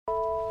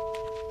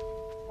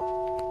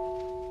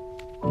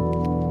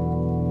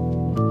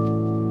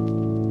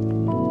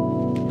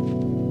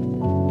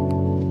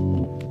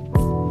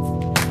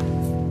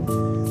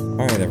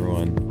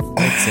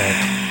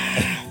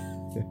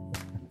Zach.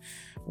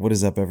 What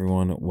is up,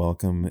 everyone?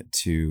 Welcome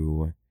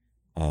to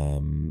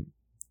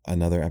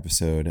another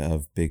episode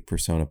of Big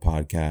Persona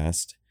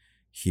Podcast.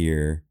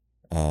 Here,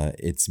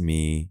 it's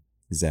me,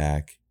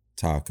 Zach,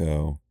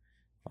 Taco,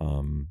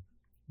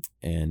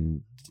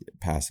 and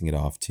passing it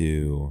off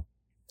to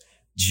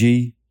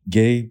G,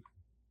 Gabe.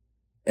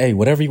 Hey,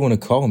 whatever you want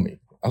to call me.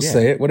 I'll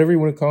say it. Whatever you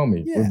want to call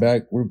me. Yeah.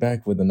 We're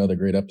back with another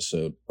great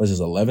episode. This is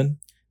 11.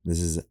 This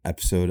is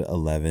episode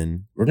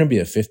 11. We're gonna be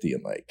at 50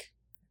 in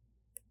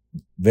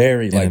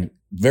very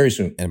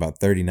soon. In about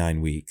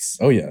 39 weeks.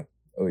 Oh yeah.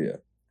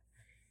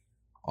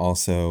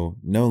 Also,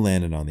 no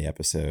Landon on the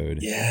episode.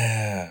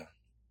 Yeah.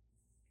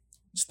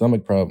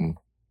 Stomach problem.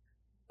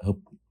 I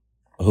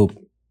hope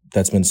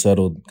that's been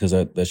settled because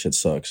that shit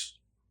sucks.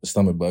 The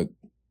stomach bug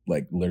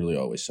literally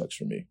always sucks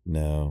for me.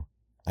 No,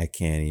 I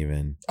can't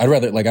even. I'd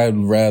rather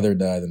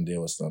die than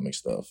deal with stomach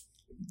stuff.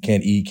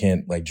 Can't eat,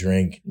 can't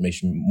drink,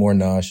 makes you more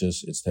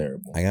nauseous. It's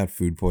terrible. I got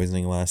food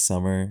poisoning last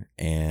summer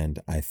and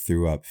I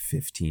threw up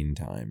 15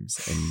 times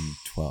in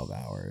 12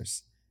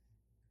 hours.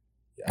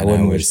 I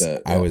wouldn't wish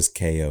that. I was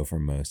KO for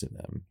most of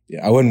them.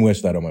 Yeah, I wouldn't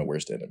wish that on my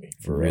worst enemy.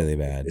 For really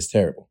real. bad. It's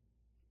terrible.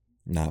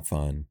 Not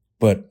fun.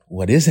 But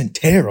what isn't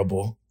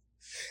terrible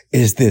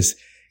is this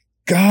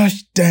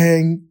gosh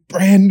dang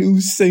brand new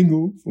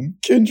single from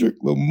Kendrick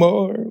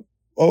Lamar.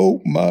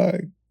 Oh my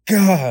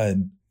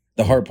God.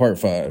 The Heart Part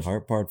 5.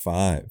 Heart Part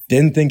 5.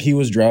 Didn't think he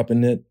was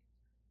dropping it,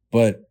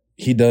 but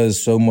he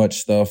does so much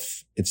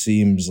stuff. It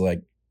seems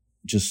like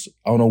just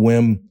on a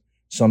whim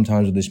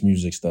sometimes with this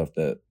music stuff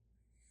that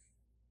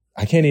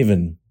I can't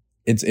even.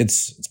 It's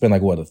been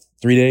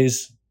 3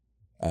 days,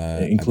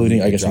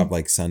 including I guess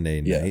dropped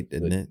Sunday night,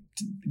 didn't it?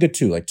 Good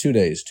 2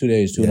 days,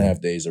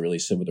 2.5 days to really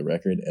sit with the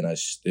record, and I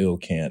still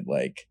can't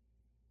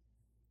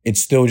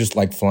It's still just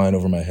flying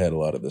over my head. A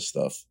lot of this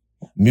stuff.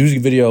 Music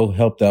video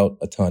helped out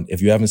a ton.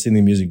 If you haven't seen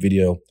the music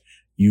video,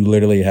 you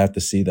literally have to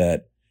see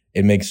that.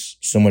 It makes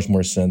so much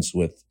more sense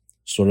with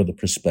sort of the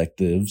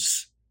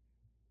perspectives,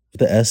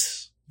 the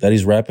S that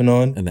he's rapping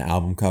on, and the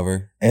album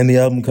cover, or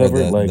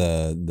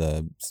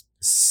the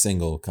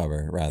single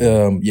cover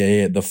rather.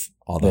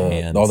 All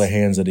the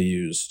hands that he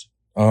used.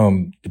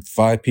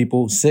 5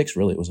 people, 6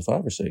 really. Was it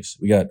 5 or 6?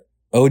 We got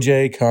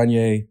OJ,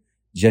 Kanye,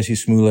 Jesse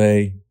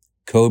Smollett,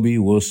 Kobe,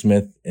 Will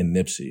Smith, and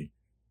Nipsey.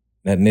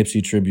 That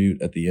Nipsey tribute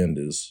at the end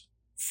is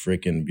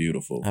freaking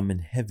beautiful. I'm in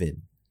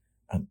heaven.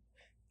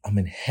 I'm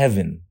in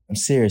heaven. I'm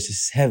serious.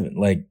 It's heaven.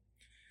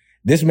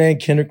 This man,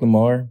 Kendrick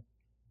Lamar,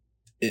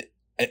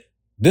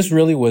 this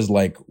really was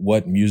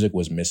what music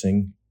was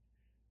missing.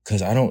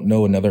 Because I don't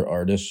know another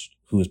artist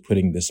who is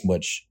putting this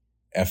much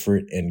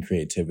effort and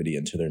creativity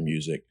into their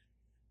music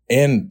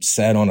and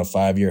sat on a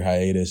 5-year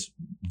hiatus,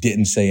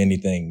 didn't say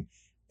anything.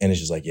 And it's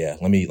just let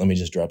me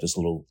just drop this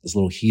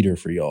little heater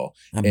for y'all.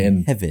 I'm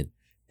in heaven.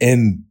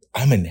 And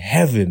I'm in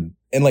heaven.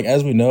 And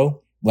as we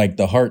know,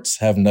 the hearts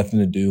have nothing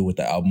to do with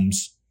the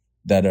albums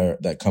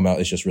that come out.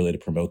 It's just really to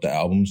promote the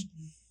albums.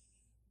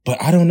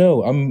 But I don't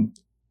know.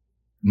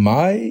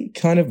 My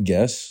kind of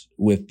guess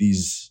with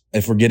these,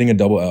 if we're getting a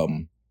double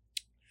album,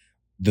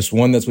 this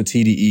one that's with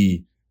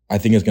TDE, I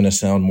think is going to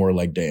sound more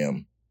like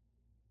Damn.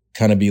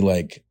 Kind of be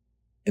in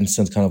a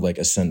sense, kind of like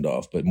a send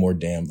off, but more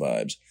Damn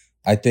vibes.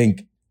 I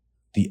think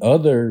the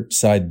other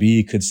side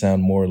B could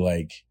sound more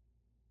I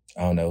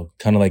don't know,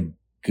 kind of like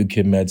Good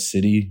Kid, Mad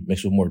City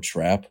mixed with more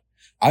trap.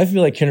 I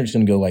feel like Kendrick's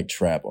gonna go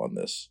trap on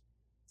this.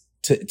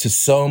 To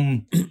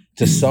some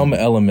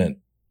element,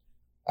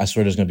 I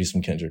swear there's gonna be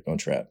some Kendrick on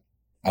trap.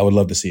 I would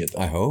love to see it though.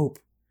 I hope.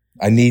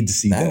 I need to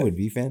see that. That would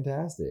be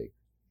fantastic.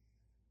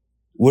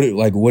 What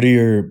are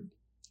your,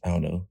 I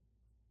don't know,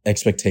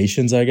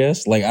 expectations, I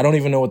guess? I don't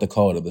even know what to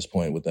call it at this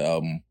point with the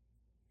album.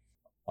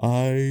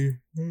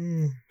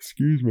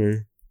 Excuse me.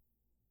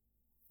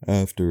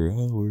 After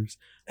hours.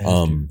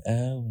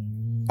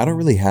 I don't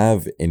really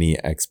have any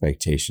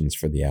expectations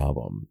for the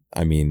album.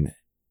 I mean,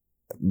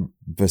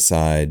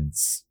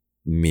 besides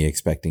me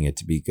expecting it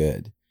to be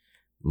good.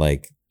 I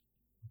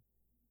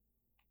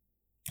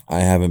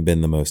haven't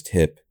been the most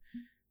hip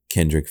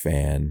Kendrick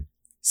fan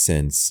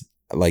since,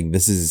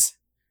 this is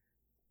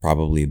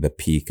probably the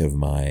peak of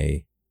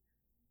my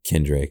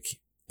Kendrick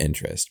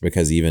interest,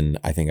 because even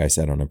I think I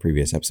said on a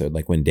previous episode,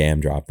 when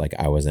Damn dropped,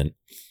 I wasn't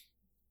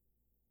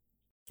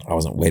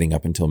waiting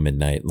up until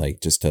midnight,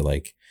 just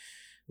to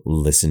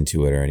listen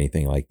to it or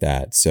anything like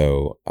that.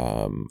 So,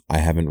 I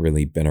haven't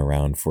really been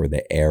around for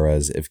the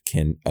eras of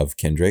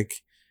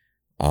Kendrick.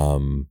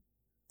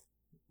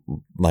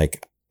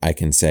 I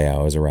can say I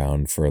was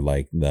around for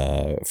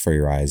the For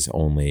Your Eyes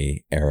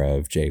Only era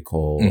of J.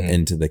 Cole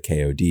into the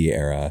KOD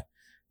era.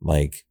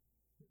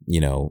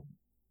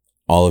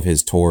 All of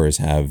his tours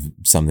have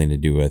something to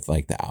do with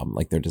the album,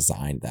 they're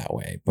designed that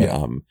way.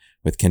 But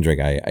with Kendrick,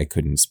 I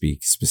couldn't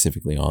speak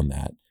specifically on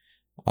that.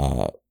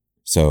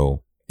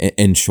 So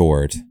in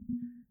short,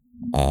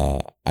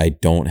 I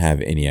don't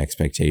have any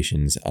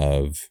expectations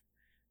of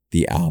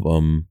the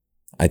album.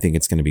 I think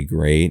it's going to be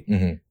great.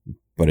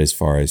 But as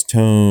far as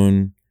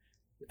tone,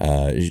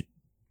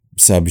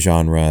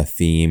 subgenre,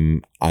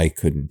 theme, I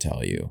couldn't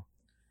tell you.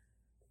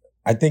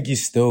 I think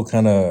he's still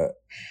kind of.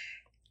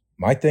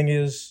 My thing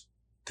is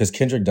because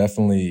Kendrick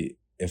definitely,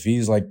 if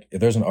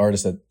there's an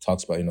artist that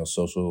talks about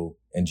social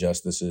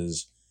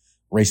injustices,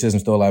 racism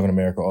still alive in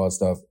America, all that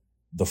stuff,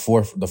 the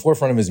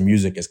forefront of his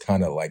music is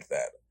kind of like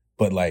that,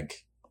 but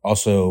like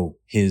also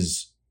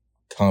his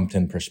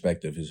Compton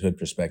perspective, his hood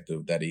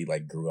perspective that he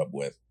like grew up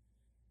with.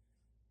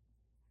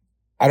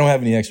 I don't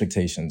have any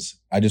expectations.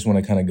 I just want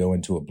to kind of go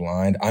into it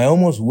blind. I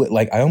almost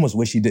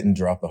wish he didn't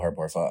drop the Hard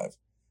Part 5,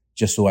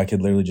 just so I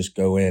could literally just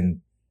go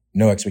in,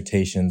 no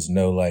expectations,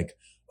 no like,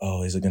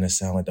 oh, is it gonna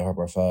sound like the Hard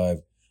Part 5?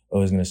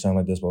 Oh, is it gonna sound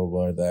like this, blah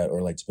blah blah, that,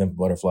 or like To Pimp a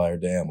Butterfly, or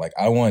damn. Like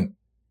I don't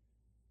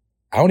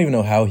even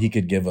know how he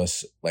could give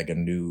us like a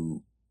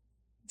new,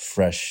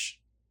 fresh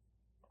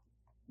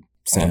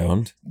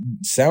sound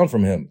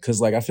from him,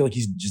 because like I feel like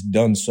he's just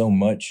done so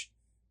much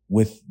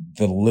with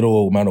the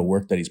little amount of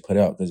work that he's put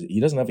out, because he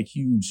doesn't have a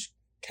huge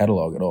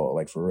catalog at all,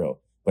 like for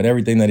real. But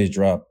everything that he's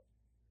dropped,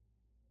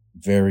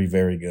 very,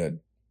 very good.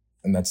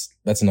 And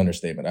that's an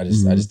understatement. I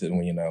just didn't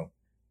want,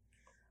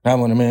 I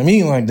want a man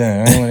me like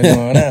that. I don't want to do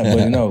all that.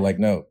 But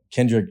no,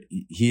 Kendrick,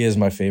 he is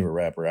my favorite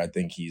rapper. I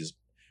think he's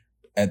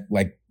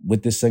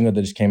with this single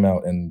that just came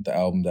out and the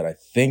albums that I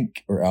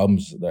think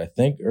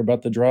are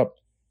about to drop,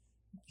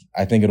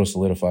 I think it'll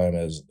solidify him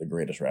as the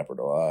greatest rapper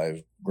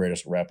alive,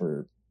 greatest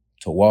rapper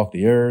to walk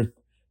the earth.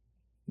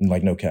 And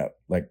like no cap.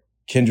 Like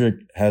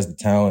Kendrick has the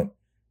talent.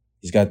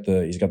 He's got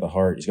the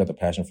heart. He's got the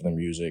passion for the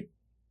music.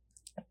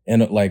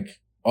 And like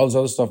all this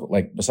other stuff,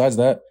 like besides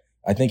that,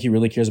 I think he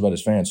really cares about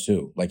his fans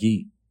too. Like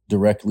he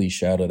directly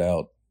shouted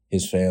out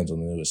his fans on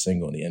the newest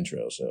single in the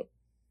intro. So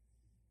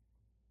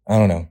I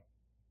don't know.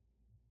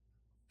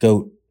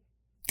 Goat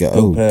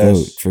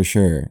for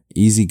sure.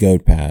 Easy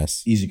goat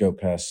pass.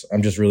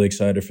 I'm just really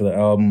excited for the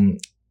album,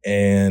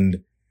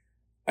 and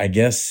I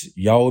guess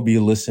y'all will be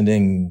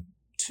listening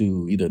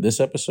to either this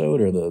episode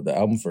or the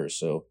album first.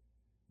 So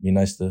it'd be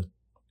nice to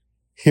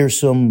hear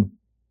some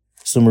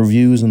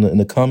reviews in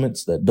the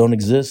comments that don't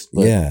exist.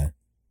 But yeah,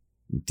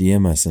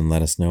 DM us and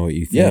let us know what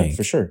you think. Yeah,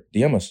 for sure.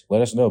 DM us,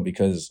 let us know,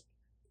 because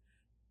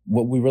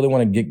what we really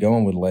want to get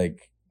going with,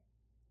 like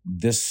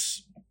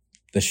this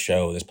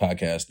show, this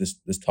podcast,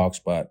 this talk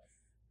spot.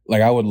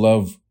 Like I would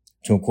love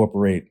to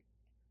incorporate,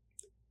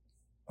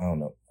 I don't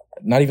know,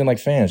 not even like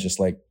fans, just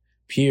like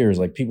peers,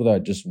 like people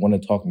that just want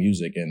to talk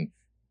music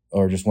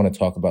or just want to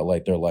talk about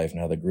like their life and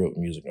how they grew up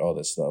with music and all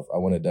this stuff. I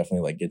want to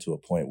definitely like get to a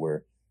point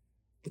where,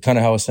 kind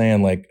of how I was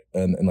saying like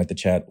in like the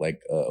chat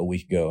like a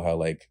week ago, how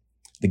like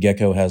the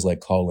Gecko has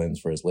like call-ins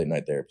for his late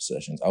night therapy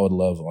sessions. I would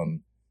love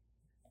on,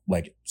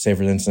 like, say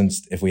for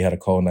instance, if we had a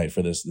call night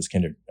for this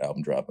Kendrick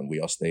album drop and we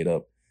all stayed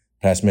up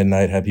past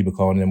midnight, had people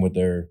calling in with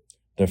their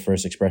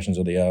first expressions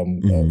of the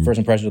album, first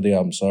impressions of the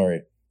album,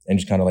 and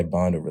just kind of like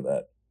bond over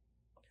that.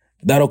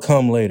 That'll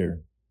come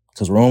later,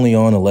 because we're only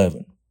on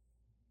 11.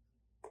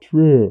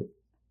 True.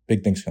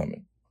 Big things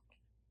coming.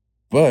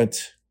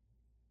 But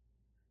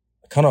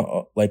kind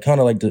of like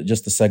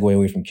just the segue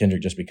away from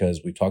Kendrick, just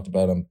because we talked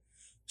about him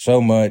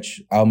so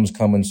much. Albums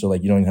coming, so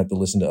like you don't even have to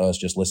listen to us,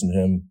 just listen to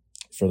him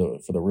for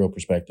the real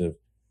perspective.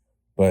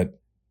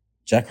 But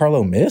Jack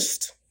Harlow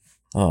missed.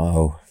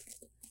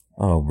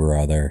 Oh,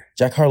 brother.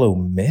 Jack Harlow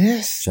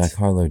missed? Jack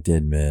Harlow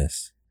did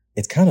miss.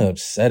 It's kind of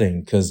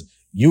upsetting, because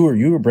you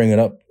were bringing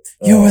up...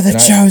 you were the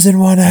chosen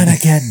one,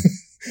 Anakin.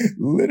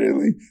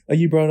 Literally. Like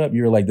you brought up,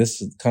 you were like,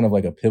 this is kind of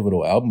like a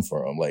pivotal album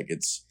for him. Like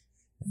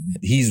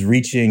he's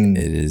reaching...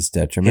 It is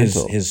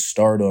detrimental. His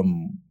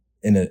stardom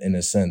in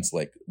a sense,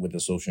 like with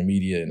the social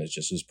media, and it's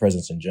just his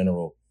presence in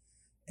general.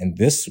 And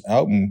this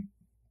album,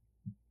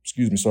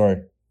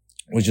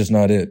 was just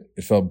not it.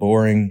 It felt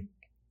boring.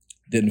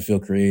 Didn't feel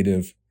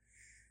creative.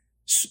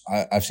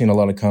 I've seen a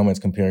lot of comments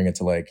comparing it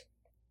to like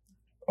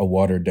a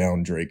watered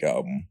down Drake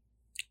album,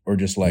 or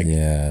just like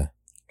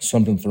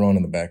something thrown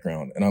in the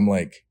background. And I'm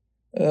like,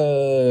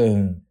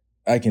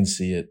 I can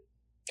see it.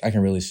 I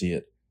can really see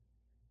it.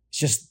 It's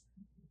just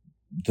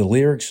the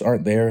lyrics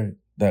aren't there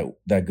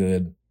that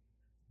good.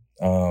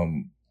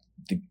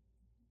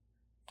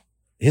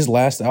 His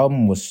last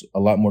album was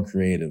a lot more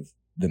creative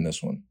than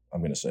this one,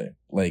 I'm gonna say.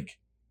 Like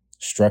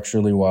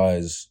structurally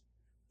wise,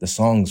 the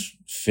songs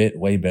fit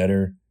way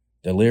better.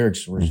 The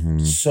lyrics were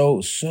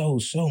so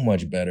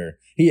much better.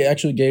 He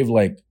actually gave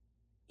like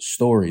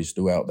stories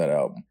throughout that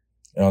album.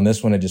 And on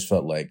this one, it just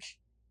felt like,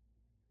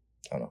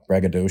 I don't know,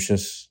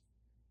 braggadocious.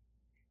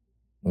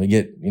 We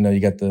get, you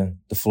got the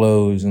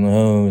flows and the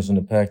hoes and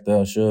the packed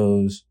out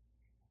shows,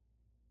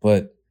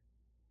 but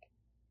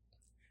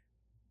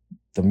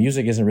the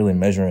music isn't really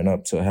measuring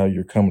up to how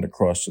you're coming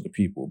across to the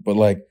people. But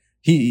like,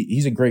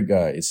 he's a great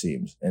guy, it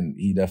seems. And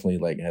he definitely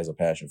like has a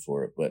passion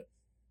for it. But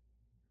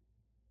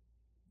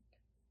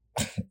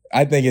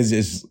I think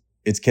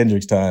it's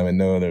Kendrick's time, and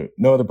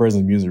no other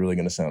person's music really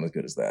going to sound as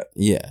good as that.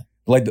 Yeah.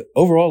 Like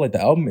overall, like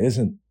the album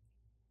isn't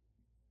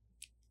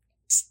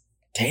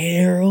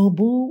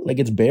terrible. Like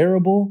it's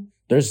bearable.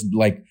 There's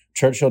like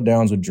Churchill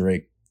Downs with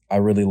Drake. I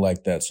really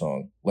liked that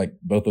song. Like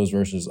both those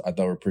verses, I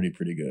thought were pretty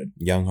good.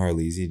 Young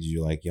Harleezy. Did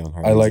you like Young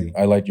Harleezy?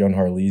 I liked Young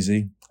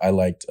Harleezy. I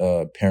liked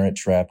Parent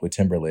Trap with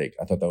Timberlake.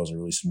 I thought that was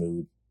really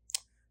smooth.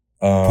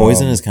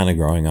 Poison is kind of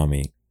growing on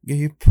me.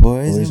 You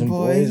poison.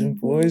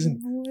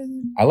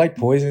 I like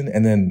Poison,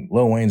 and then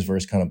Lil Wayne's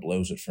verse kind of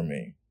blows it for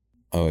me.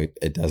 Oh,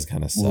 it does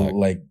kind of suck.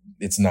 Like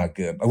it's not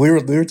good. We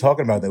were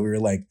talking about that. We were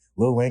like,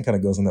 Lil Wayne kind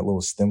of goes on that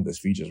little stem with his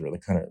features, really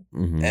kind of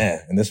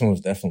and this one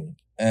was definitely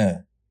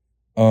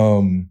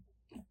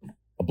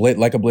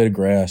Like a Blade of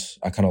Grass.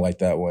 I kind of like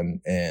that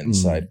one, and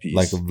Side Piece.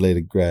 Like a Blade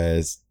of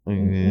Grass.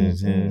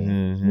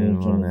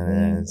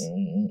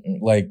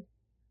 Like,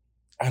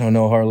 I don't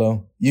know,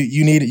 Harlow.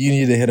 You need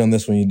to hit on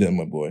this one. You didn't,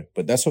 my boy.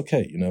 But that's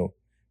okay. You know,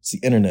 it's the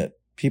internet.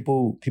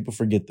 People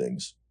forget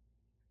things.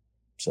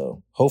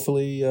 So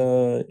hopefully,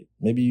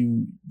 maybe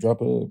you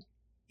drop a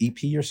EP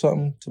or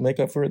something to make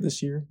up for it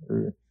this year,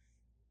 or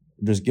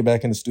just get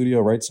back in the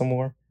studio, write some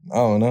more. I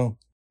don't know.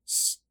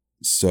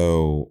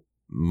 So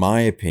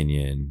my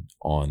opinion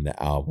on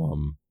the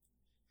album,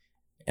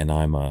 and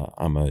I'm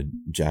a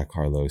Jack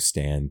Harlow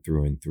stan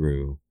through and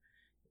through,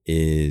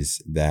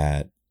 is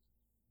that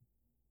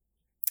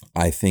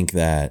I think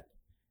that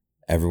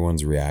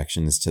everyone's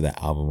reactions to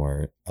the album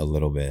are a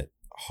little bit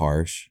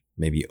harsh,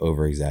 maybe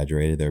over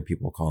exaggerated. There are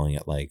people calling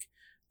it like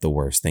the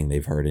worst thing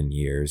they've heard in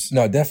years.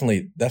 No,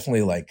 definitely.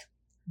 Like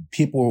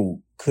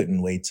people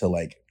couldn't wait to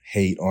like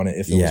hate on it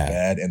if it was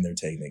bad, and they're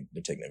taking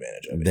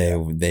advantage of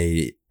it.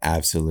 They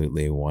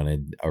absolutely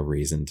wanted a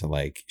reason to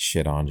like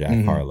shit on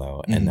Jack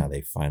Harlow, and now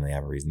they finally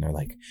have a reason. They're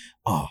like,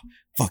 oh,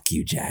 fuck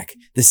you, Jack.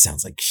 This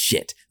sounds like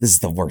shit. This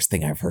is the worst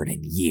thing I've heard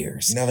in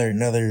years.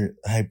 Another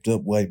hyped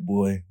up white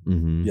boy.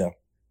 Mm-hmm. Yeah.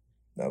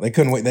 No, they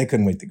couldn't wait. They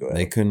couldn't wait to go.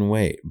 They couldn't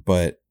wait.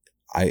 But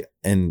I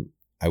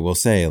will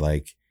say,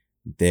 like,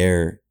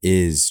 there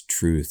is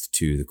truth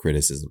to the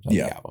criticisms of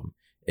the album.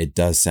 It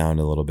does sound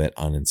a little bit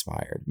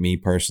uninspired. Me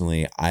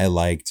personally, I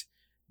liked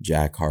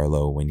Jack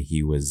Harlow when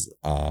he was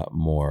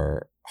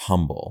more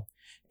humble.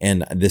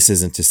 And this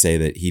isn't to say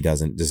that he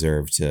doesn't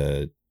deserve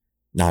to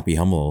not be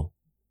humble,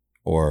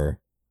 or,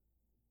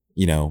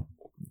 you know,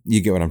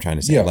 you get what I'm trying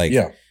to say.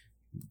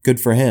 Good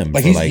for him for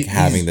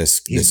having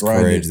this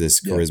courage,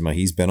 this charisma.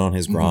 He's been on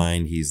his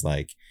grind. He's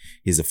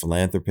a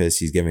philanthropist.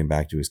 He's giving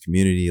back to his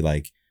community.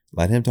 Like,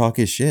 let him talk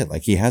his shit.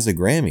 Like, he has a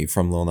Grammy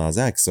from Lil Nas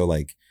X. So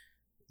like,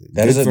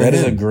 that is a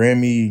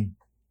Grammy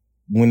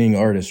winning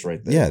artist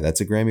right there. Yeah, that's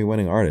a Grammy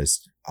winning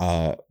artist.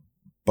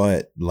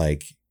 But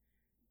like,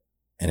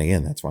 and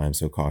again, that's why I'm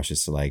so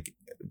cautious to like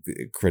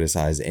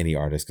criticize any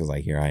artist, because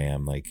like here I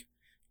am like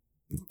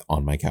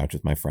on my couch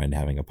with my friend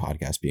having a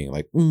podcast being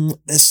like,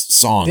 this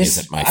song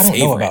isn't my favorite. I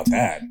don't know about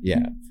that.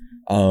 Yeah.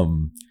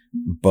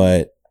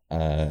 But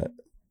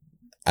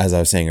as I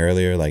was saying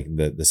earlier, like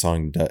the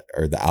song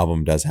or the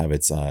album does have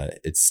its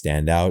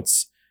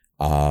standouts.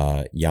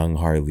 Young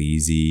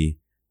Harleezy.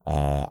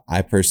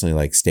 I personally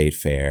like State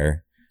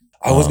Fair.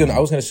 I was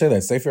gonna say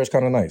that State Fair is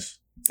kind of nice.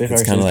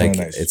 It's kind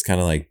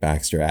of like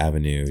Baxter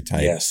Avenue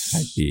type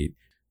beat.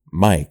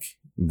 Mike,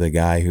 the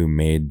guy who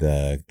made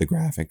the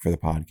graphic for the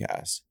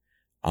podcast,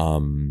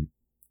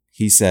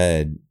 he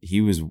said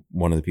he was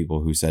one of the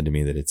people who said to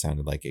me that it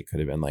sounded like it could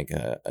have been like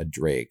a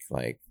Drake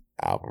like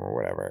album or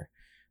whatever.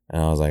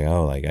 And I was like,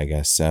 oh, like I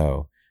guess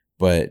so.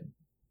 But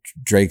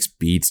Drake's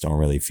beats don't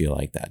really feel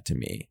like that to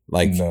me.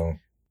 Like, no.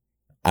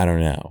 I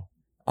don't know.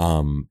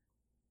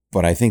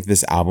 But I think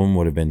this album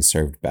would have been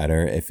served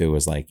better if it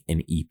was like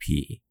an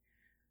EP,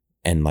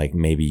 and like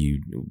maybe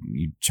you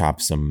chop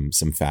some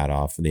fat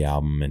off of the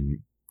album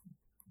and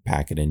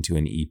pack it into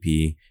an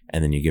EP,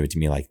 and then you give it to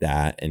me like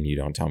that, and you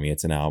don't tell me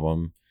it's an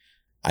album.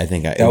 I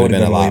think it would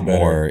have been a lot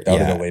more.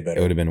 Yeah, it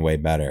would have been way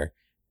better.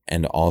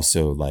 And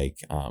also like,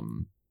 I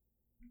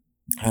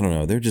don't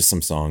know, there are just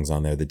some songs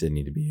on there that didn't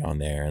need to be on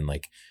there, and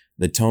like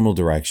the tonal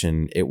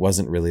direction, it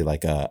wasn't really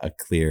like a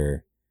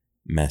clear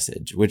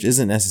message, which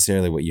isn't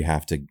necessarily what you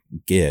have to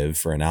give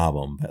for an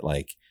album, but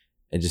like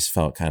it just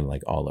felt kind of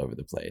like all over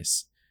the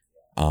place.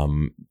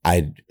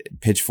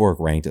 Pitchfork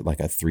ranked it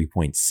like a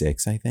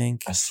 3.6, I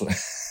think. I swear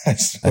a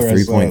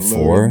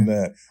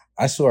 3.4.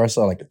 I swear I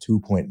saw like a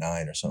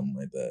 2.9 or something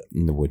like that.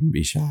 I wouldn't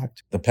be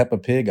shocked. The Peppa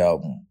Pig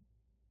album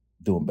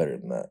doing better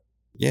than that.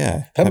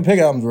 Yeah, Peppa Pig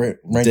album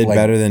ranked did like,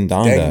 better than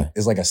Donda.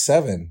 Is like a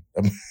 7.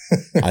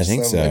 I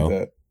think so.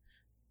 Like,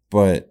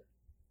 but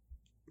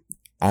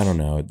I don't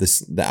know.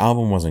 The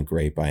album wasn't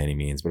great by any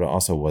means, but it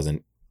also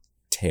wasn't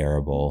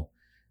terrible.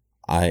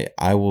 I'd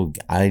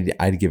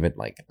give it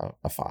like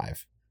a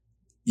 5.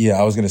 Yeah,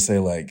 I was gonna say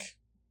like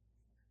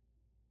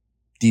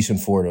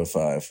decent 4 to a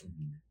 5.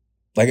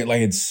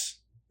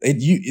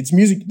 It's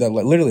music that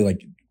like literally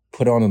like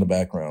put on in the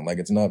background. Like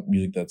it's not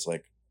music that's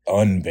like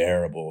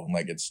unbearable.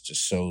 Like it's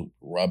just so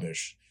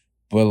rubbish.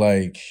 But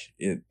like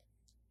it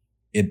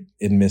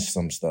missed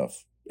some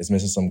stuff. It's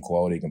missing some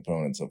quality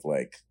components of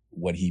like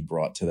what he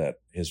brought to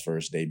his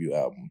first debut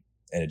album,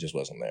 and it just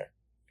wasn't there.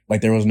 Like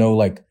there was no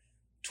like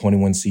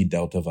 21C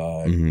Delta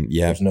vibe.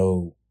 Yeah. There's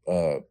no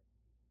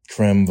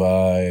Creme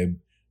vibe.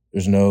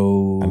 There's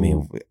no. I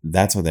mean,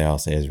 that's what they all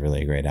say is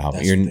really a great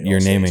album. You're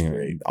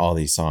naming all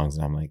these songs,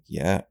 and I'm like,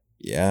 yeah.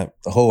 The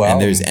whole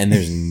album. And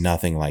there's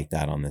nothing like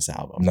that on this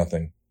album.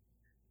 Nothing.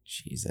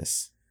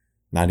 Jesus.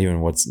 Not even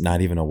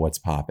a what's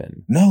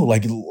poppin'. No,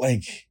 like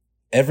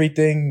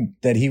everything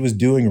that he was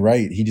doing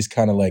right, he just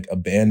kind of like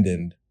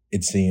abandoned,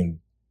 it seemed,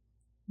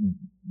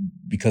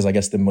 because I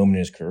guess the moment in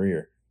his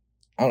career.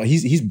 I don't know,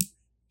 he's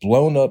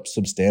blown up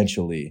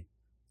substantially,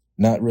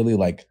 not really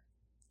like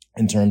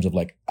in terms of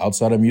like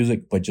outside of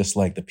music, but just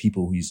like the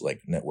people who he's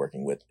like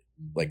networking with,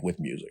 like with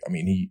music. I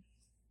mean,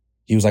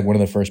 he was like one of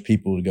the first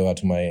people to go out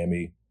to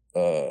Miami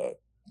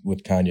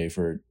with Kanye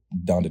for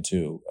Down to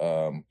Two.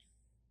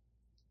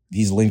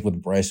 He's linked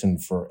with Bryson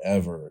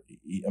forever.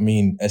 I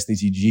mean,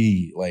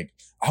 SDTG, like,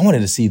 I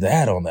wanted to see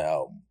that on the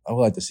album. I would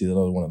like to see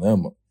another one of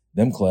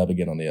them collab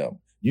again on the album.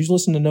 You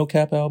listen to No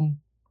Cap album?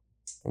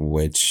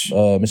 Which?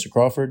 Mr.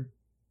 Crawford?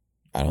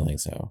 I don't think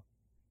so.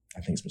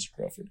 I think it's Mr.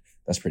 Crawford.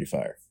 That's pretty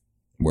fire.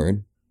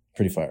 Word?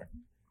 Pretty fire.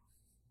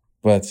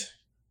 But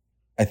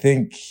I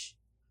think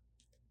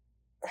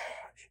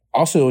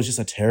also it was just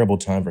a terrible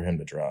time for him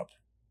to drop.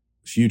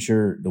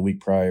 Future the week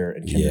prior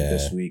and Kendrick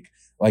this week.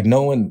 Like,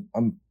 no one,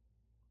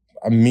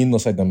 I mean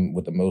this like them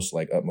with the most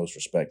like utmost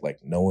respect. Like,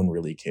 no one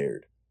really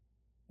cared,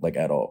 like,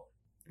 at all.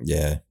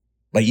 Yeah.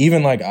 Like,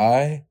 even like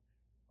as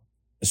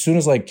soon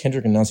as like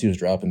Kendrick announced he was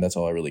dropping, that's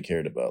all I really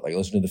cared about. Like,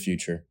 listen to the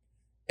Future,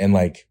 and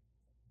like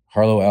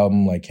Harlow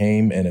album like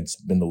came, and it's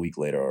been the week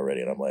later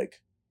already, and I'm like,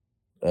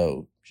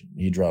 oh,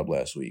 he dropped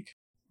last week.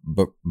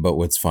 But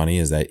what's funny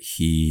is that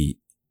he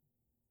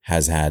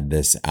has had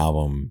this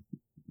album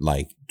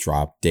like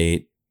drop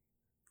date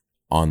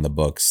on the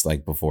books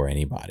like before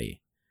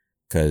anybody,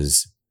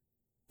 because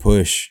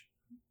Push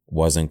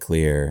wasn't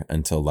clear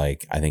until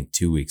like I think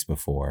 2 weeks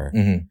before.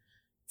 Mm-hmm.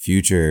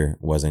 Future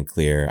wasn't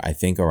clear, I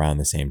think around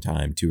the same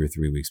time, 2 or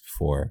 3 weeks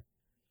before.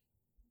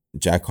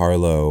 Jack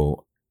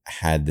Harlow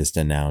had this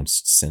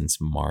announced since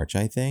March,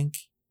 I think.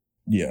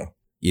 Yeah.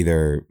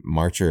 Either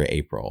March or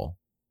April.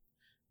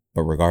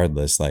 But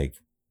regardless, like,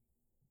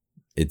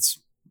 it's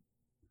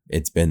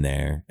been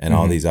there. And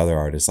all these other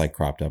artists like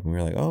cropped up, and we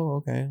were like, oh,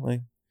 okay,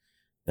 like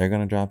they're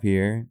gonna drop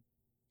here.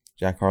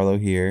 Jack Harlow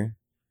here.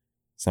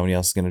 Somebody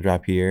else is gonna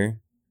drop here.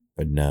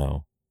 But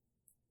no.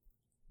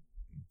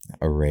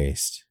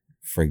 Erased.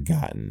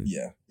 Forgotten.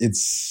 Yeah.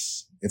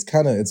 It's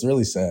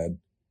really sad.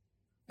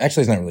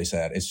 Actually, it's not really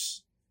sad.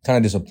 It's kind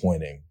of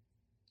disappointing.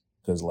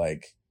 Because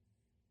like,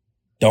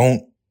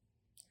 the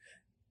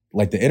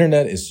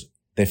internet is,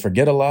 they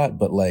forget a lot,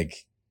 but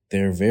like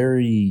they're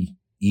very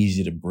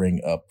easy to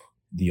bring up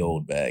the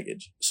old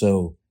baggage.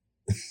 So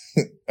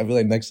I feel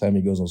like next time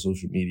he goes on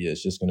social media,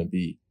 it's just going to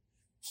be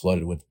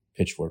flooded with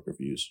Pitchfork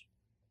reviews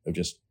of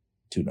just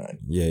 2.9.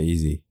 Yeah,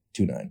 easy.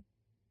 2.9.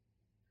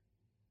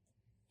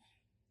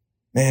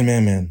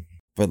 Man.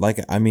 But like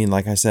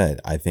I said,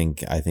 I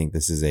think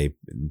this is a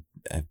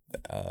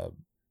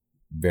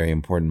very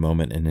important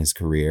moment in his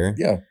career.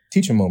 Yeah,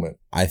 teaching moment.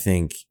 I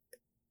think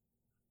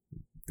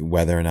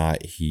whether or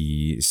not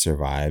he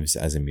survives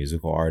as a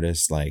musical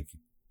artist, like,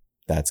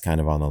 that's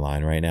kind of on the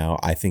line right now.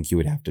 I think he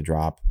would have to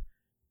drop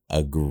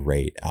a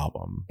great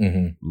album.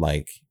 Mm-hmm.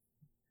 Like,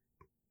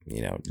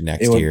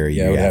 next year,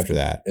 year after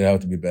that. It would have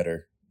to be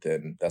better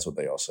than, that's what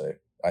they all say,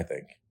 I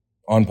think.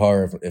 On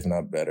par, if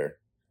not better.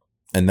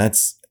 And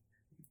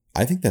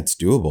I think that's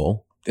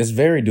doable. It's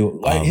very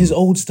doable. Like, his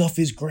old stuff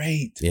is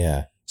great.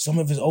 Yeah. Some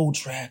of his old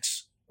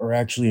tracks are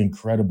actually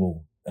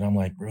incredible. And I'm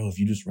like, bro, if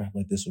you just rap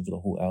like this over the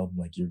whole album,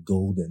 like, you're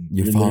golden.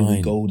 You're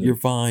fine. Golden. You're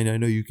fine. I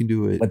know you can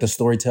do it. Like, the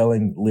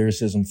storytelling,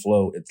 lyricism,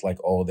 flow, it's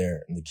like all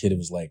there. And the kid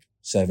was like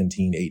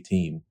 17,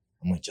 18.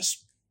 I'm like,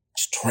 just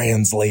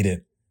translate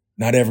it.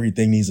 Not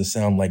everything needs to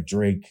sound like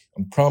Drake.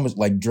 I promise,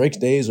 like, Drake's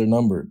days are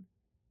numbered.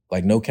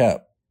 Like, no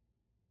cap.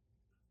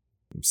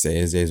 Say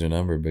his days are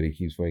numbered, but he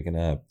keeps waking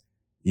up.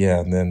 Yeah,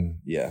 and then,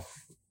 yeah.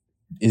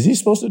 Is he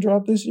supposed to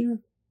drop this year?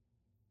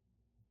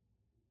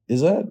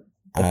 Is that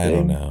I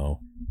don't know.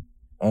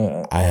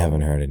 I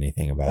haven't heard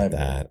anything about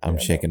that. I'm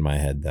shaking my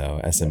head, though.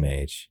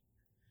 SMH.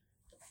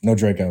 No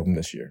Drake album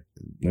this year.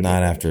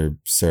 Not after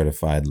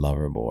Certified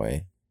Lover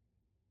Boy.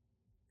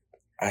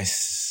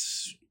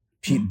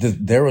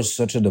 There was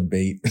such a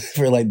debate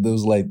for like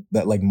those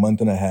that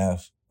month and a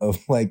half of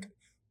like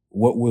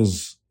what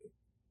was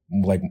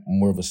like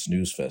more of a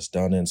snooze fest,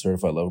 Donna and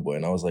Certified Lover Boy.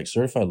 And I was like,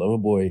 Certified Lover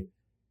Boy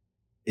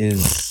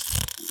is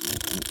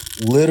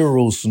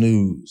literal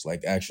snooze,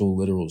 like actual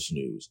literal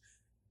snooze.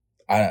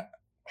 I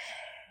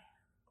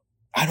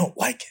don't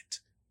like it.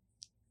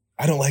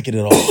 I don't like it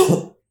at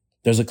all.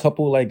 There's a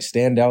couple like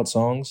standout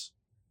songs,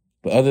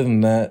 but other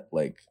than that,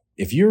 like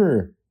if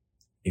you're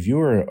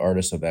an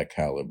artist of that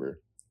caliber,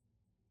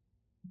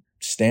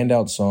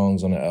 standout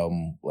songs on the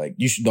album, like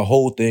the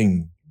whole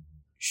thing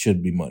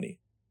should be money.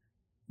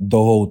 The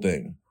whole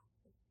thing.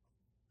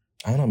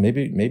 I don't know.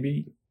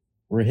 Maybe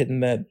we're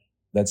hitting that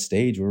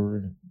stage where we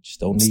just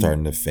don't need.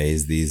 Starting to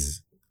phase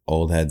these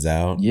old heads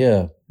out.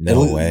 Yeah.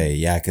 No way.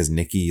 Yeah, because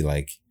Nicki,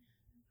 like,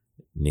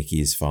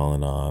 Nicki's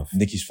fallen off.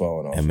 Nicki's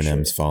fallen off.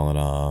 Eminem's fallen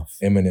off.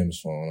 Eminem's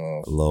fallen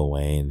off. Lil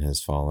Wayne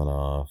has fallen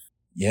off.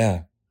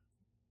 Yeah.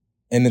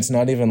 And it's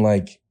not even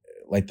like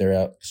they're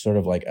out sort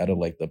of like out of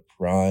like the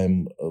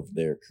prime of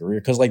their career.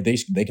 Cause like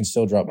they can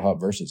still drop hot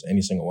verses,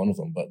 any single one of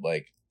them, but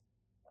like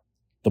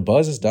the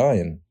buzz is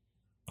dying.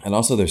 And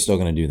also they're still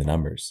going to do the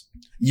numbers.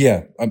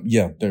 Yeah.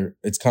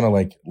 It's kind of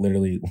like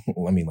literally,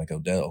 I mean, like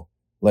Odell.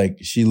 Like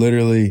she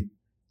literally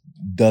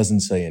doesn't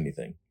say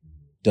anything.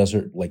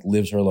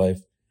 Lives her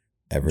life.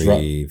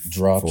 Every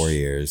drops 4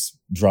 years.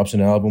 Drops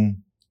an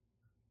album.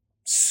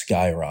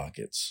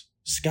 Skyrockets.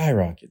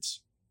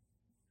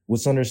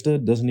 What's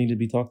understood doesn't need to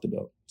be talked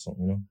about. So,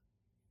 you know,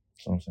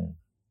 that's what I'm saying.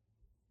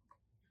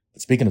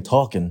 But speaking of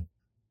talking,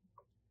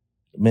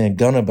 man,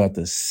 Gunna about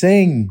to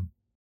sing.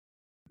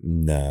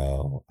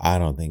 No, I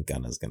don't think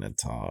Gunna's gonna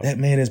talk. That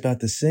man is about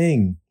to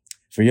sing.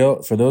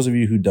 For those of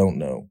you who don't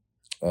know,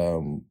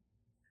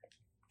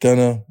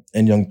 Gunna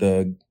and Young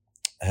Thug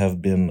have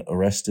been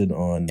arrested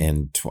on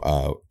and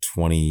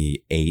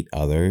 28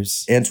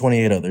 others.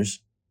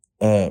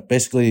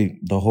 Basically,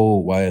 the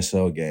whole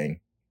YSL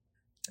gang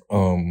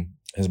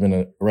has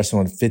been arrested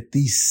on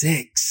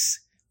 56.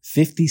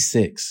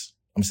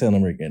 I'm saying the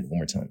number again one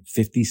more time.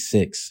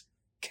 56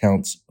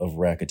 counts of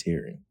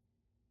racketeering.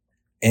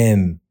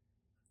 And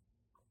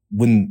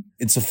when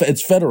it's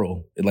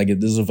federal,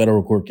 this is a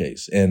federal court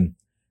case. And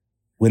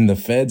when the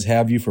feds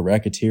have you for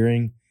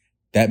racketeering,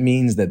 that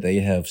means that they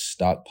have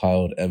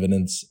stockpiled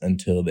evidence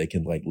until they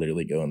can like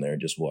literally go in there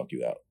and just walk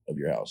you out of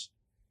your house.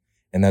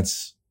 And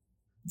that's,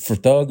 for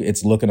Thug,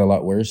 it's looking a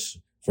lot worse.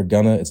 For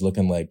Gunna, it's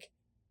looking like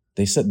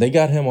they said they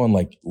got him on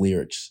like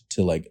lyrics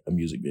to like a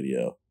music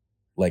video.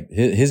 Like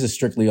his is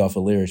strictly off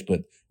of lyrics,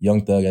 but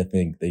Young Thug, I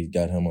think they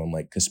got him on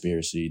like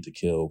conspiracy to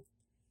kill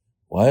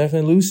YF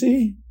and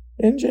Lucy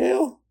in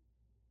jail.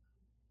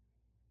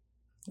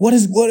 What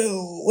is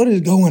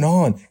going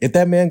on? If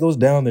that man goes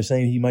down, they're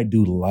saying he might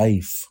do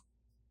life.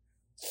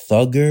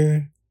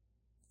 Thugger,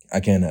 I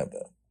can't have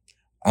that.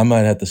 I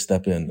might have to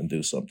step in and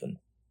do something.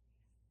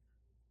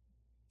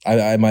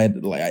 I might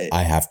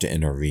I have to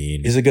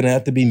intervene. Is it gonna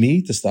have to be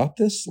me to stop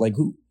this? Like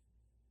who?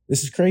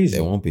 This is crazy.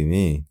 It won't be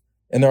me.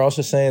 And they're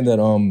also saying that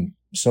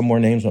some more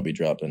names might be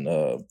dropping.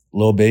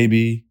 Lil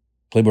Baby,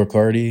 Playboi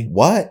Carti.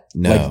 What?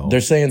 No. Like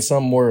they're saying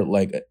some more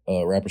like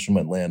rappers from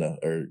Atlanta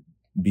are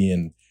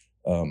being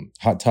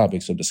hot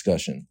topics of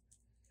discussion.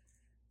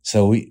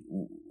 So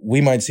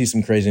we might see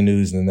some crazy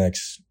news in the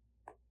next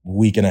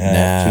week and a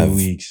half, 2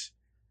 weeks.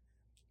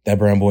 That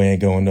brown boy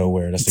ain't going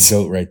nowhere. That's the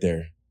GOAT right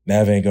there.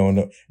 Nav ain't going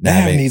no.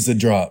 Nav needs to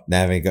drop.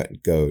 Nav ain't got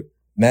GOAT.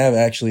 Nav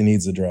actually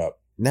needs to drop.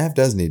 Nav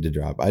does need to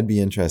drop. I'd be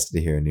interested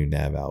to hear a new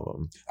Nav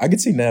album. I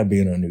could see Nav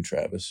being on a new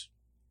Travis.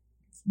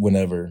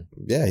 Whenever.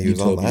 Yeah, he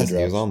was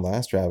on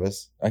last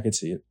Travis. I could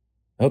see it.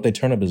 I hope they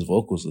turn up his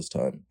vocals this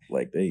time.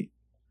 Like they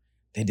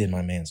did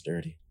my man's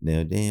dirty.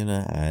 No damn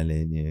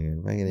island,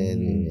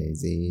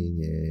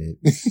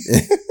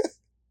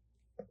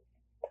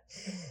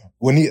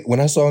 When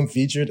I saw him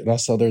featured and I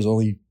saw there's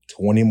only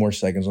 20 more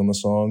seconds on the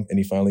song and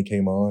he finally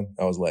came on,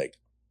 I was like,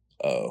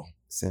 oh.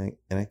 And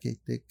I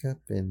kicked the cup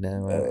and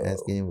now I'm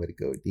asking what to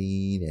go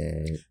Dean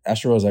at.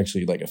 Astro is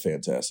actually like a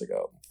fantastic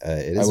album.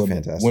 It is a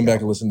fantastic went back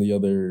album. and listened the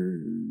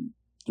other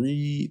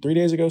 3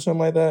 days ago, something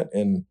like that,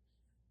 and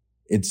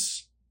it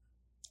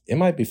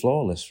might be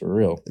flawless for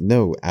real.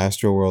 No,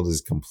 Astroworld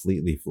is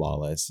completely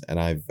flawless, and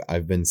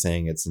I've been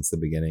saying it since the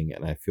beginning,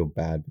 and I feel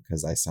bad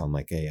because I sound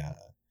like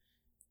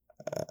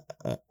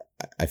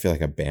I feel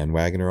like a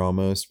bandwagoner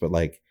almost, but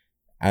like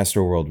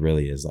Astroworld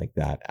really is like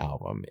that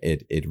album.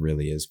 It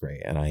really is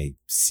great, and I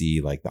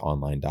see like the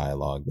online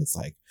dialogue that's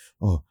like,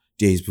 oh,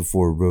 Days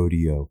Before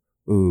Rodeo,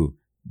 ooh,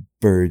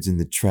 Birds in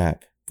the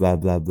Trap, blah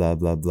blah blah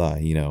blah blah.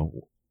 You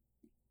know,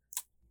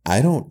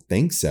 I don't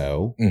think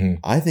so. Mm-hmm.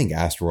 I think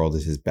Astroworld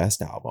is his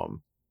best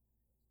album.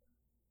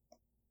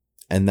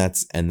 And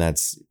that's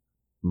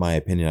my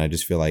opinion. I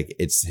just feel like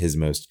it's his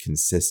most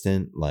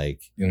consistent.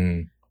 Like,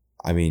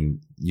 I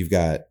mean, you've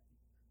got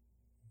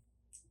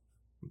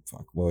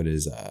what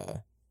is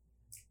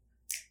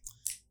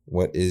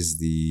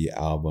the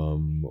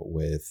album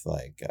with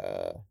like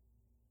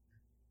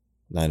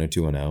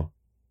 90210?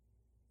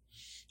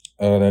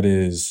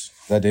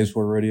 That Days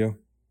Before Rodeo.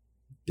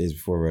 Days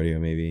Before Rodeo,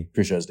 maybe.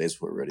 Pretty sure it's Days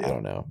Before Rodeo. I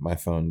don't know. My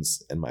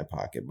phone's in my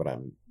pocket, but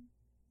I'm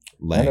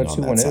laying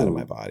on that side of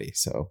my body,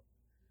 so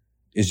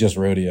it's just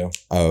Rodeo.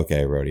 Oh,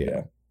 okay, Rodeo.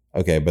 Yeah.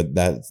 Okay, but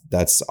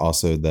that's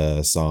also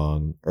the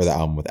song or the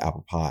album with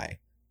Apple Pie.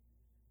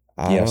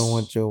 I don't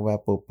want your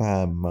apple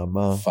pie,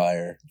 mama.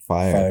 Fire.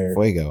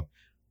 Fuego.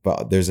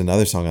 But there's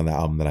another song on the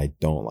album that I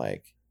don't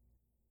like.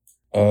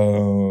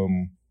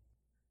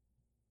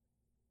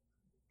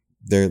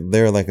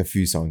 There are like a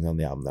few songs on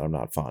the album that I'm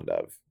not fond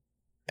of.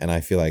 And I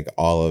feel like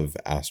all of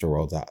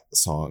Astroworld's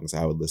songs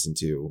I would listen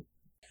to.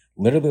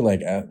 Literally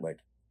like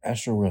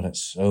Astroworld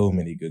has so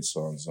many good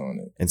songs on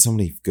it. And so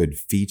many good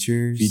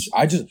features.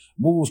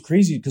 What was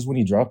crazy, because when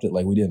he dropped it,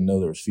 like we didn't know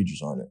there was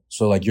features on it.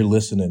 So like you're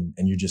listening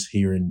and you're just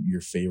hearing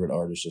your favorite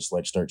artists just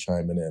like start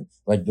chiming in.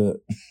 Like the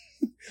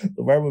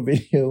viral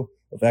video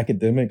of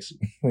academics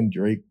when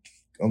Drake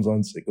comes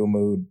on sicko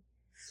mode.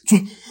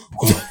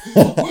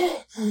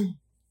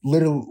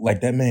 Literally,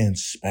 like that man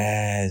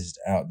spazzed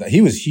out.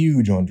 He was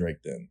huge on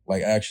Drake then,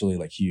 like actually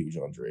like huge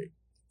on Drake.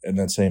 And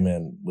that same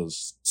man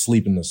was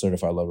sleeping the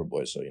Certified Lover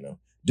Boy. So,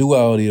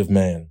 duality of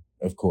man,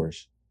 of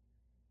course.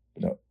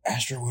 But no,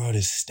 Astroworld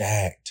is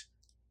stacked.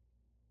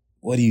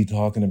 What are you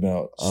talking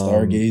about?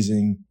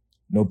 Stargazing,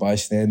 no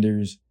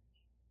bystanders,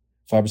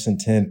 5%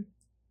 tent.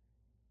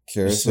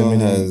 Carousel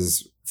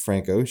has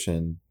Frank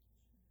Ocean.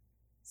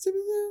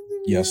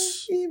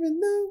 Yes.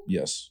 Even though.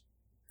 Yes.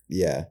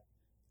 Yeah.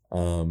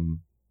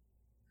 I'm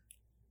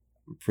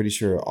pretty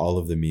sure all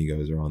of the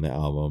Migos are on the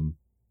album,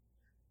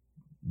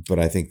 but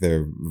I think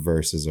their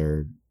verses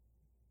are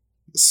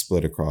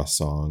split across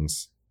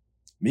songs.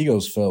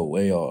 Migos fell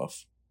way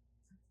off,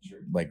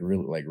 like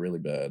really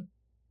bad.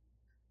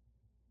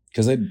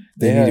 Because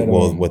they had,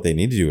 what they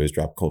need to do is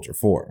drop Culture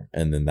 4,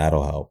 and then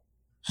that'll help.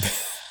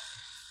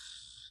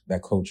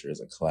 That Culture is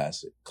a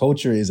classic.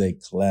 Culture is a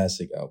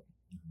classic album.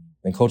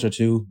 And Culture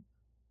 2,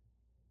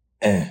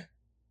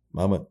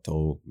 Mama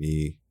told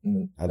me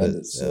how does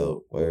it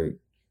sell work.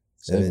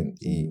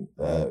 17,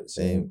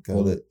 same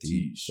color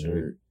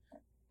t-shirt.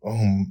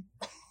 When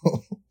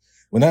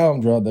that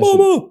album dropped,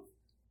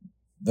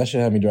 that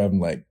shit had me driving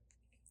like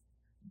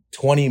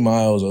 20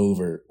 miles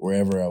over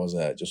wherever I was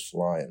at, just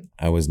flying.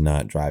 I was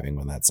not driving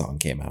when that song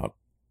came out.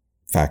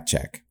 Fact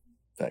check.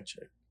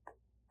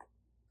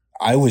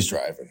 I was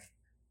driving.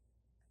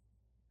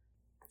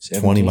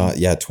 20 miles.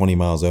 Yeah, 20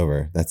 miles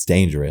over. That's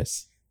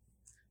dangerous.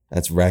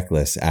 That's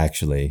reckless,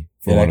 actually.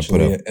 The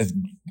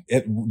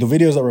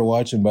videos that we're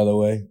watching, by the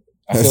way,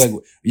 I feel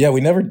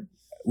like,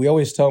 we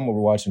always tell them what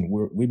we're watching.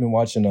 We've been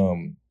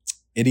watching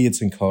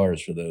Idiots in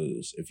Cars for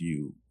those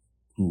who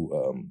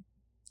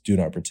do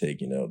not partake,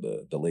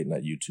 the late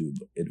night YouTube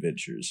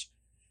adventures.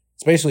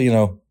 It's basically,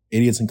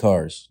 Idiots in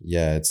Cars.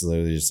 Yeah, it's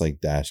literally just like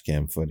dash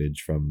cam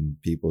footage from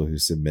people who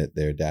submit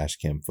their dash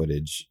cam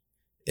footage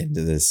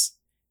into these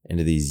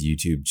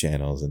YouTube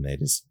channels, and they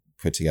just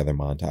put together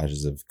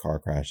montages of car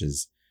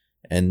crashes,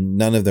 and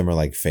none of them are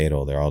like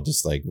fatal. They're all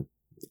just like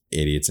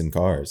idiots in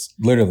cars.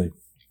 Literally,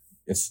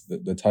 it's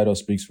the title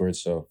speaks for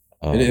itself.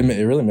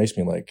 It really makes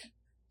me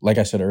like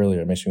I said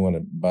earlier, it makes me want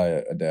to buy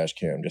a dash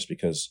cam just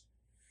because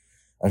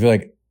I feel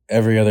like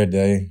every other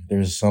day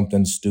there's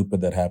something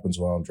stupid that happens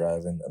while I'm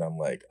driving, and I'm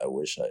like, I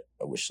wish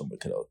someone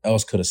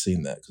else could have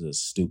seen that because it's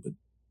stupid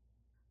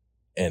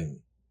and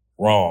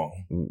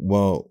wrong.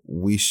 Well,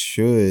 we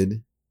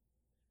should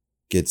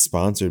get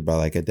sponsored by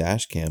like a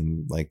dash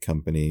cam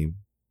company.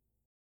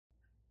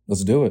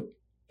 Let's do it.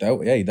 That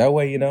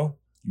way,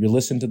 you're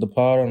listening to the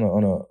pod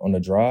on a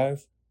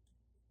drive,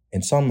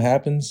 and something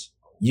happens,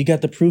 you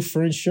got the proof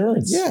for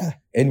insurance. Yeah,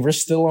 and we're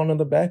still on in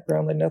the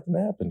background like nothing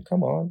happened.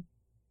 Come on.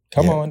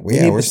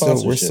 We're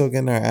still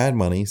getting our ad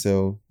money.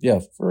 So yeah,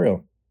 for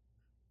real.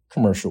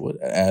 Commercial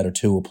ad or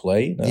two will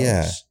play.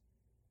 Yeah,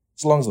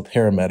 as long as the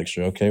paramedics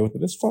are okay with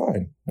it, it's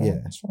fine.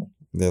 It's fine.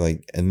 They're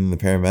like, and the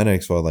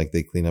paramedics, while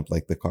they clean up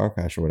the car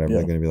crash or whatever,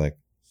 they're gonna be like,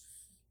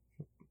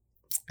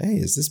 "Hey,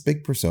 is this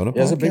Big Persona?"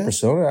 Yeah, it's a Big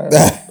Persona.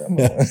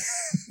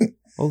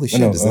 Holy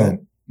shit!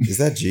 Is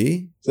that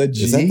G?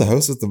 Is that the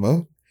host with the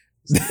mo?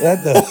 Is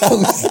that the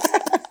host?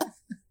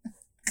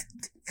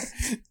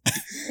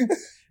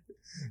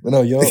 But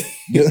no, y'all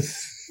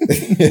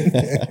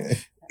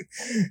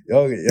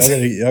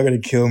gonna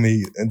kill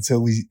me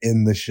until we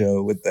end the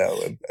show with that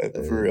one.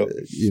 For real.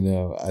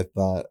 I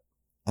thought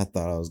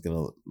I was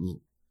gonna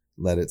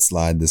let it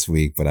slide this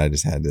week, but I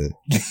just had to.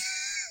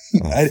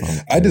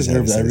 I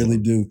deserve it. I really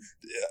do.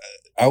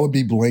 I would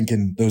be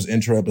blanking those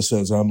intro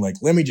episodes. I'm like,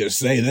 let me just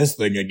say this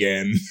thing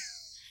again.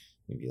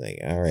 You'd be like,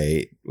 all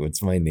right,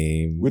 what's my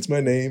name? What's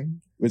my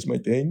name? What's my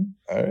thing?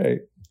 All right.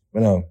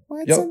 But no.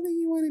 What's something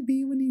you want to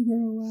be when you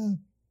grow up?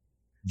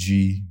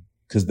 G,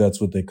 because that's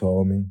what they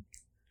call me.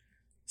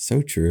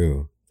 So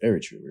true.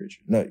 Very true, very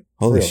true. No,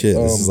 holy shit,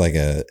 this is like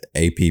a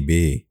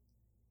APB.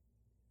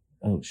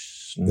 Oh,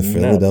 the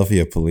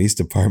Philadelphia Police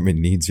Department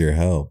needs your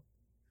help.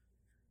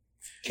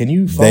 Can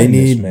you find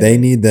this, man? They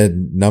need the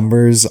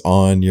numbers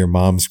on your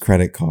mom's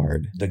credit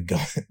card. The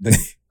gun.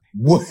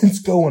 What's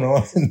going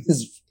on in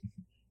this?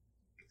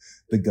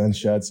 The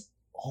gunshots.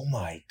 Oh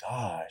my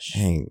gosh.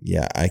 Dang,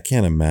 yeah, I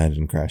can't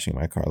imagine crashing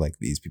my car like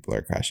these people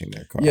are crashing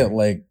their car. Yeah,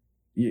 like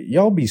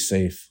y'all be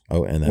safe.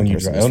 Oh, and that when you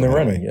drive, they're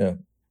running. Yeah.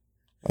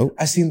 Oh,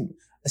 I seen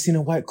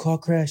a white car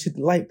crash, hit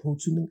the light pole.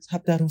 2 niggas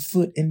hopped out on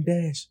foot and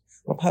dashed.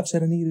 My pop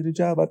said I needed a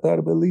job. I thought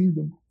I believed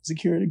him.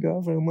 Security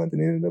guard for a month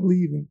and ended up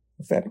leaving.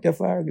 In fact, I got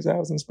fired because I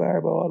was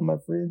inspired by all of my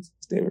friends.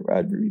 It's David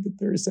Rodbury, the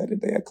third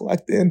Saturday I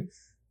clocked in.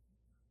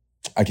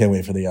 I can't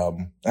wait for the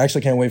album. I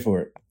actually can't wait for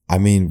it. I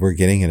mean, we're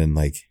getting it in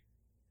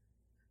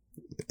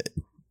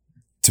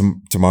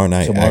tomorrow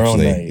night.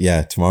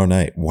 Yeah, tomorrow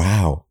night.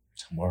 Wow.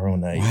 Tomorrow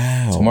night.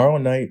 Wow. Tomorrow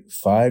night,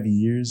 5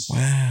 years.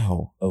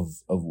 Wow.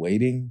 Of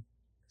waiting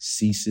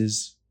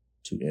ceases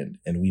to end,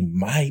 and we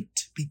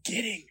might be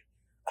getting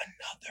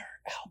another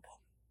album.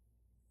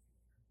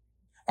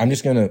 I'm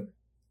just gonna.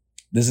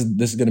 This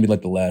is gonna be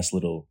like the last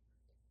little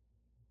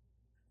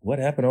what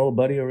happened to old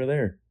buddy over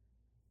there?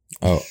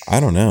 Oh, I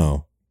don't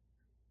know.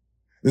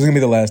 This is gonna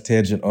be the last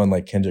tangent on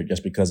like Kendrick,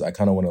 just because I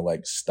kind of want to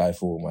like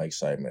stifle my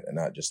excitement and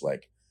not just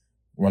like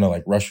want to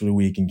like rush for the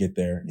week and get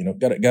there. You know,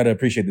 gotta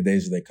appreciate the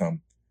days as they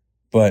come.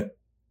 But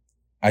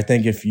I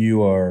think if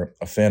you are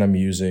a fan of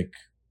music,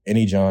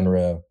 any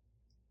genre,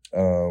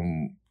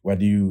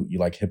 whether you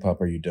like hip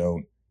hop or you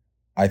don't,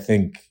 I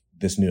think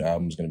this new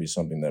album is going to be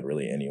something that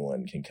really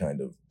anyone can kind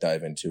of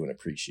dive into and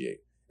appreciate.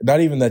 Not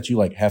even that you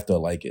like have to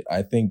like it.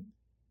 I think,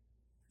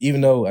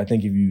 even though I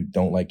think if you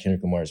don't like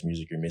Kendrick Lamar's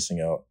music, you're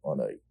missing out on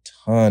a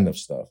ton of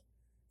stuff.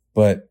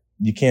 But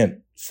you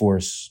can't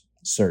force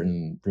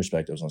certain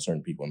perspectives on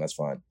certain people, and that's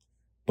fine.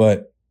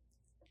 But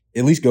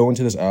at least go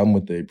into this album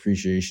with the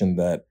appreciation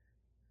that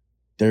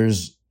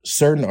there's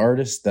certain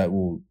artists that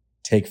will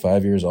take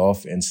 5 years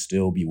off and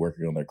still be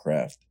working on their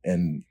craft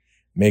and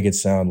make it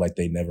sound like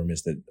they never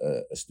missed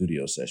a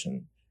studio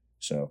session.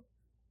 So,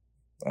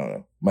 I don't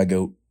know. My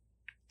GOAT.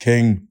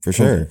 King. For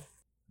sure.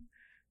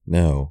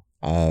 No.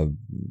 I've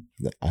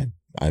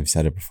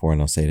said it before and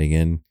I'll say it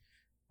again.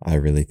 I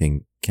really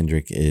think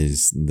Kendrick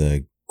is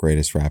the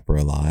greatest rapper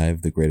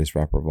alive, the greatest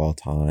rapper of all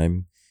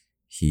time.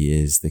 He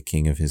is the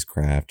king of his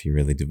craft. He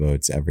really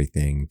devotes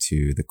everything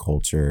to the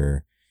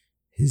culture,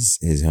 his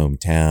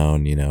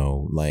hometown, you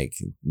know, like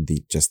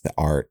just the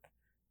art.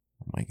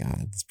 Oh my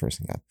God, this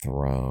person got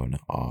thrown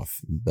off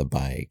the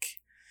bike.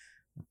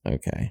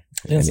 Okay.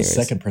 Yeah, it's the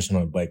second person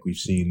on a bike we've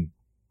seen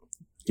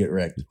get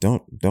wrecked.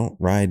 Don't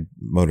ride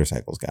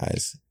motorcycles,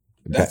 guys.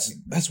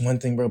 That's one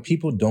thing, bro.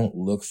 People don't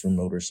look for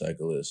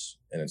motorcyclists,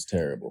 and it's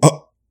terrible.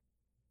 Oh.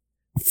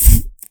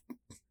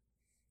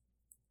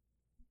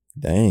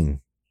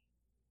 Dang.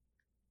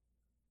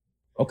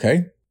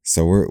 Okay.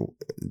 So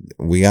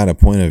we got a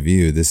point of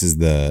view. This is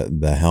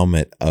the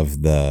helmet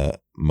of the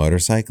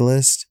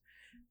motorcyclist,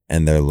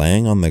 and they're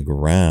laying on the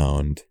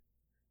ground.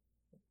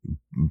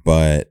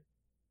 But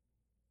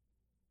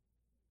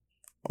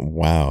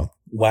wow,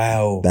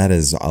 that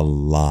is a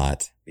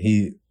lot.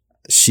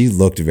 She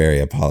looked very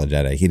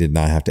apologetic. He did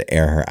not have to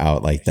air her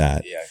out like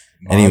that. Yeah.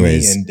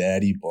 Mommy and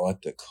daddy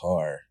bought the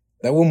car.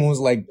 That woman was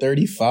like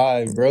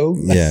 35, bro.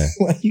 Yeah.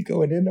 Why are you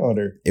going in on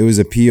her? It was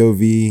a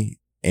POV.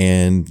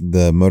 And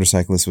the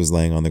motorcyclist was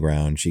laying on the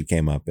ground. She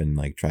came up and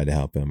like tried to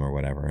help him or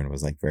whatever, and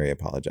was like very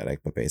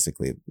apologetic. But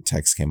basically,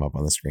 text came up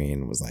on the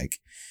screen and was like,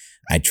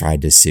 "I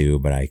tried to sue,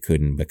 but I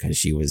couldn't because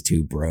she was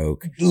too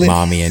broke.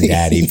 Mommy and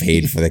daddy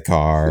paid for the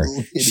car.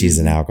 She's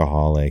an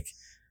alcoholic."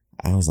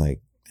 I was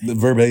like,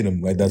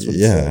 verbatim, like that's what.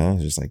 Yeah, it said. I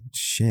was just like,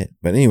 shit.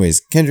 But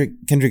anyways, Kendrick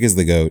is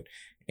the GOAT,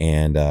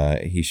 and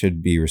he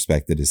should be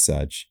respected as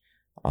such.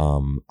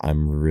 I'm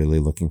really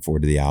looking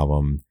forward to the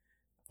album.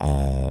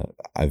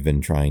 I've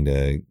been trying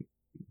to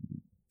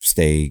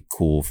stay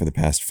cool for the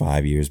past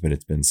 5 years, but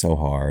it's been so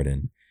hard.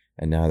 And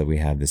now that we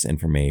have this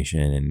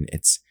information and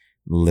it's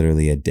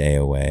literally a day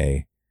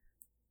away,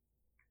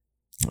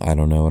 I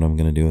don't know what I'm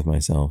going to do with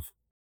myself.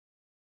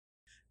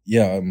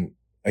 Yeah.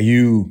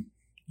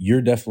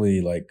 You're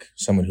definitely like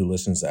someone who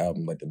listens to the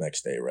album like the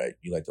next day, right?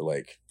 You like to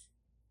like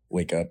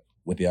wake up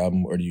with the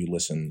album, or do you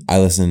listen? I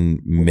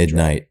listen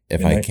midnight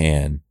if I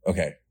can.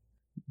 Okay.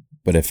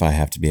 But if I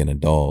have to be an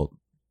adult,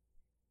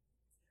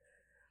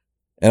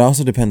 it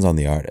also depends on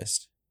the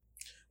artist.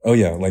 Oh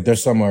yeah, like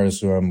there's some artists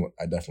who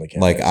I definitely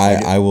can't. Like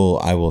I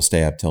will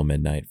stay up till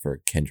midnight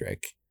for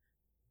Kendrick.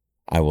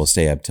 I will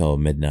stay up till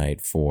midnight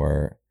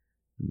for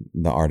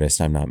the artist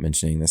I'm not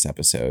mentioning this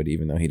episode,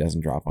 even though he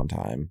doesn't drop on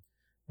time.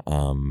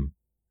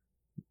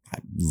 I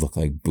look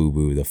like Boo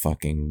Boo the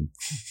fucking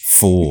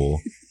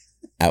fool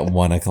at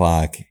 1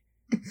 o'clock.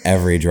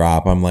 Every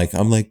drop, I'm like,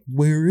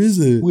 where is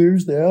it?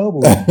 Where's the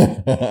album?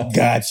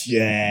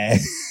 Gotcha.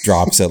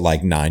 Drops at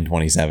like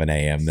 9:27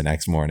 a.m. the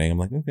next morning. I'm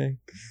like, okay,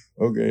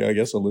 I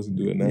guess I'll listen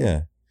to it now.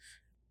 Yeah,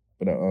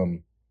 but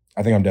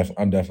I think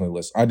I'm definitely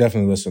listen. I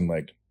definitely listen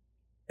like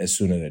as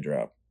soon as they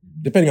drop,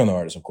 depending on the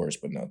artist, of course.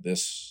 But no,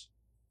 this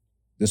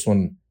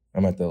one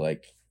I'm at to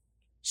like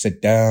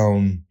sit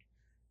down,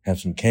 have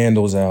some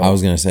candles out. I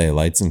was gonna say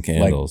light some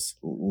candles.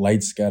 Like,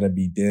 lights gotta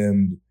be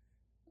dimmed.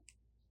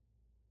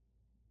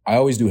 I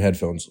always do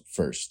headphones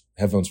first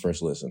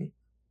listen.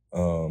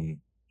 So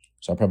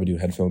I'll probably do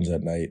headphones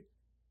at night,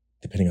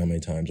 depending on how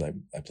many times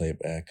I play it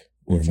back.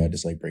 Or if I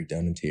just like break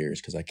down in tears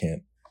because I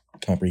can't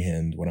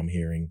comprehend what I'm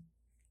hearing.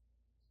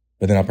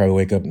 But then I'll probably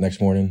wake up next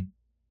morning,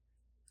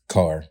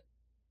 car.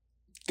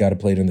 Gotta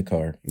play it in the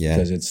car. Yeah.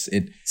 Because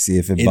see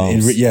if it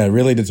bumps. It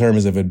really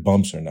determines if it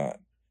bumps or not.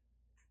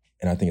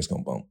 And I think it's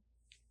gonna bump.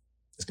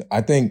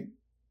 I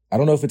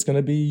don't know if it's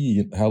gonna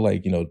be how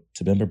like,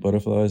 To Pimp a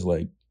Butterflies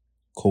like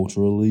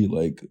culturally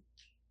like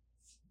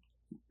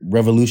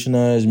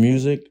revolutionized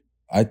music.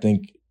 I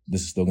think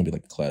this is still gonna be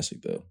like a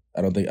classic though.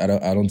 I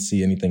don't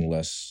see anything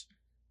less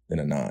than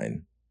a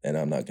 9, and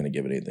I'm not gonna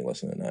give it anything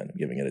less than a 9. I'm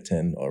giving it a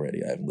 10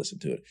 already. I haven't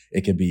listened to it.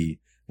 It could be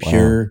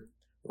pure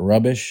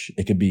rubbish.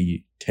 It could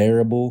be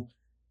terrible,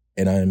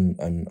 and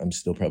I'm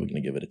still probably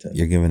gonna give it a 10.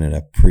 You're giving it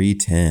a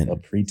pre-10. A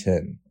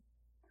pre-10.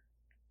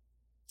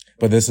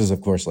 But this is of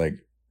course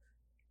like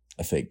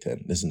a fake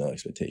 10. This is no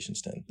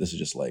expectations 10. This is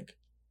just like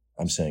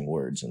I'm saying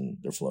words and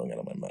they're flowing out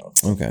of my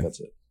mouth. Okay. That's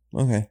it.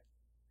 Okay.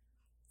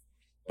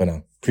 But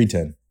no,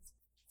 pretend.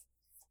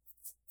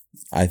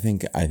 I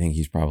think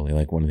he's probably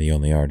like one of the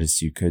only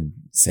artists you could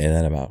say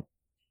that about.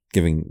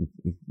 Giving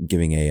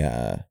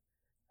a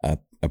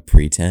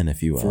pre-10,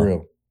 if you will. For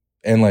real.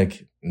 And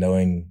like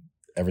knowing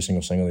every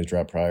single single they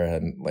dropped prior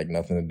had like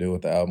nothing to do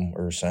with the album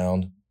or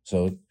sound.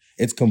 So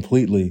it's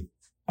completely,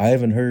 I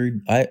haven't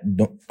heard, I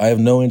have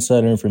no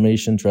insider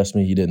information. Trust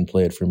me, he didn't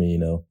play it for me,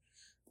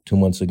 2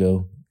 months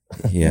ago.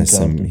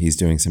 He's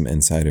doing some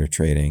insider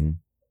trading.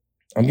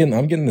 I'm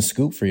getting the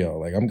scoop for y'all.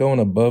 Like I'm going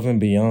above and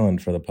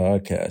beyond for the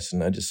podcast.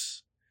 And I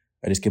just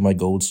get my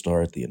gold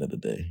star at the end of the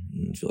day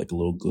and feel like a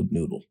little good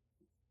noodle.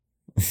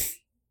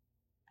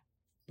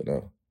 But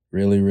no,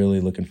 really, really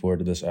looking forward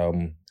to this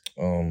album.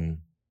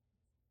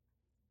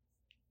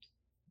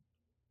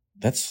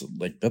 That's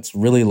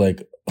really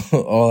like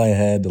all I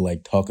had to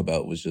like talk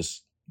about was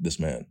just this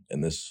man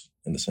and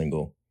the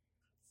single.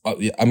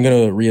 Yeah, I'm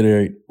gonna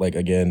reiterate, like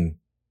again,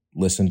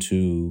 listen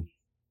to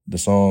the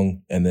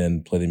song and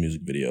then play the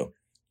music video,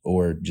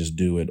 or just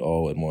do it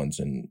all at once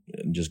and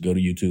just go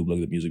to YouTube, look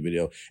at the music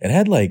video. It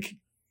had like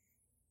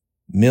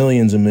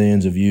millions and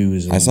millions of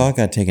views. I saw it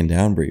got taken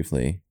down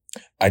briefly.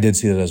 I did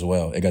see that as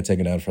well. It got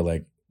taken down for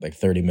like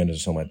 30 minutes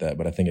or something like that,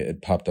 but I think it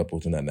popped up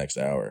within that next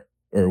hour,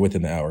 or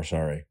within the hour,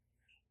 sorry.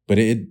 But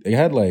it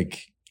had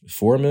like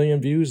 4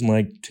 million views in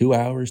like 2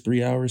 hours,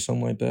 3 hours,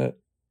 something like that.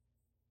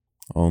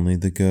 Only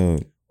the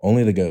GOAT.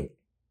 Only the GOAT.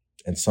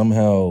 And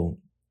somehow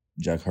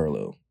Jack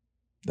Harlow,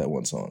 that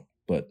one song.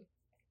 But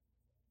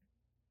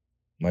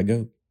my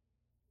GOAT.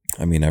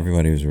 I mean,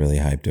 everybody was really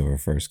hyped over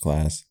First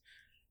Class.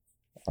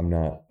 I'm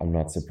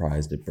not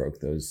surprised it broke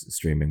those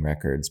streaming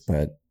records,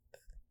 but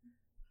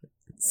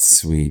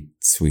sweet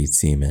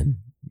semen.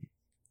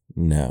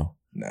 No.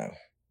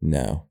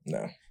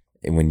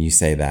 When you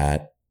say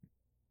that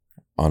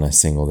on a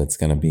single that's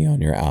going to be on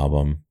your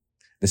album.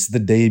 This is the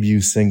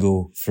debut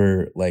single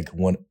for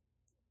one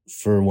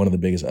of the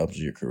biggest albums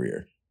of your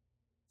career.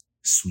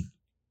 Sweet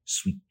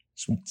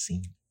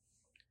semen.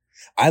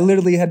 I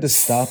literally had to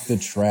stop the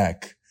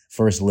track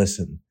first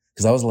listen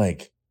because I was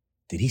like,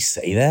 did he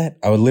say that?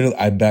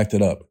 I backed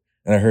it up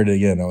and I heard it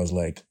again. I was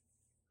like,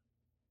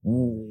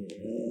 ooh,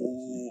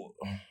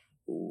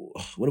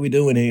 what are we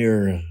doing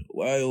here?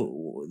 Why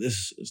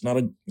it's not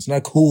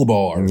a cool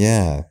bar.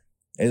 Yeah.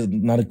 It's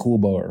not a cool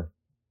bar.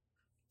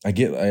 I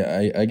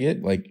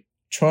get like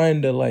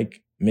trying to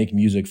like make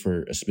music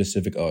for a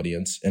specific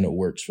audience and it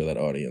works for that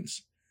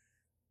audience.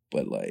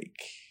 But like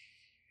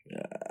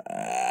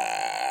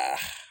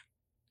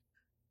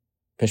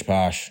pish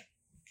posh.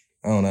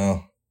 I don't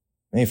know.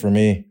 Ain't for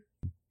me.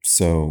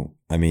 So,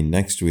 I mean,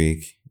 next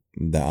week,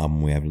 the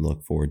album we have to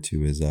look forward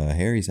to is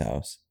Harry's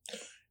House.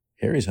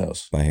 Harry's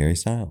House. By Harry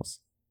Styles.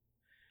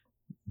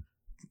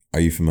 Are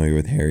you familiar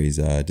with Harry's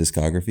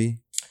discography?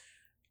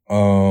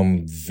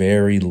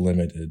 Very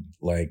limited.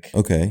 Like,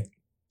 okay.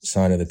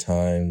 Sign of the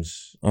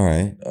Times. All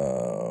right.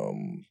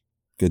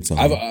 Good song.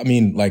 I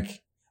mean,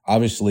 like,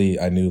 obviously,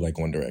 I knew like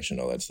One Direction,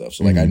 all that stuff.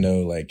 So, like, I know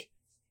like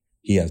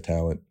he has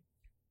talent.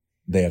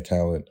 They have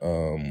talent.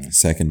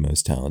 Second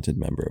most talented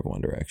member of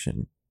One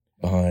Direction.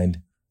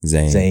 Behind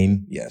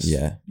Zayn. Yes.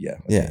 Yeah. Okay.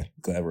 Yeah.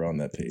 Glad we're on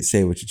that page. Say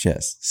it with your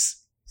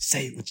chest.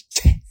 Say it with your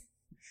chest.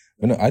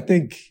 But no, I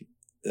think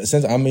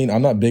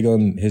I'm not big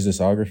on his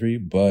discography,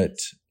 but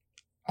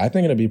I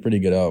think it'll be a pretty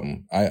good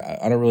album.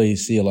 I don't really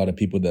see a lot of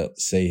people that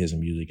say his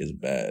music is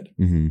bad.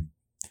 Mm-hmm.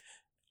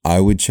 I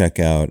would check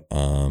out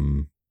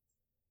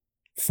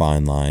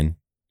Fine Line.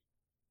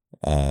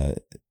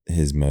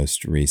 His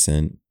most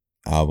recent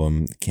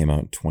album came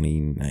out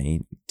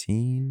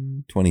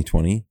 2019,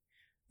 2020. I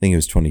think it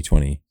was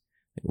 2020,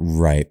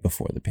 right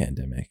before the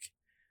pandemic.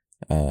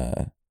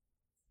 But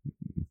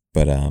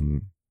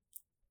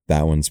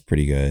that one's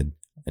pretty good,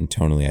 and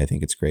tonally I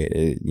think it's great.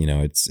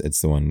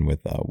 It's the one with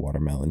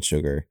Watermelon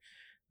Sugar,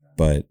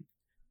 but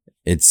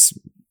it's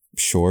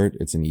short.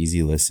 It's an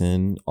easy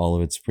listen. All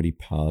of it's pretty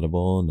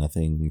palatable.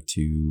 Nothing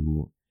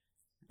too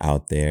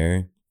out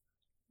there.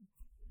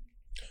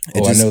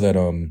 I know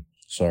that.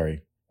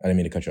 Sorry, I didn't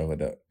mean to cut you off like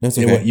that. That's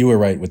okay. You were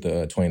right with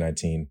the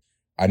 2019.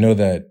 I know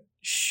that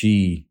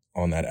She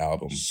on that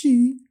album.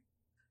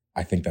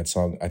 I think that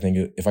song,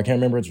 if I can't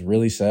remember, it's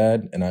really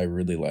sad, and I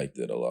really liked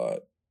it a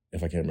lot.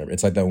 If I can't remember.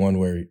 It's like that one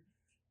where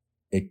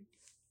it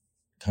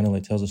kind of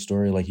like tells a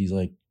story like he's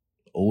like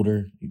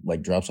older, he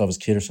like drops off his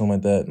kid or something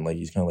like that, and like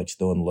he's kind of like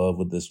still in love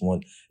with this one.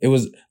 It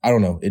was, I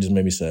don't know, it just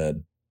made me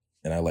sad.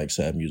 And I like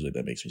sad music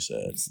that makes me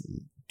sad.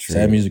 True.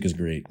 Sad music is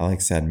great. I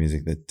like sad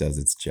music that does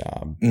its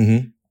job.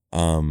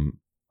 Mm-hmm.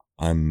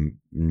 I'm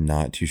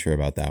not too sure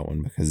about that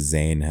one because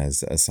Zayn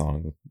has a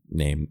song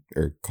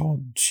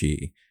called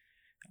She.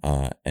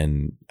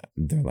 And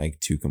they're like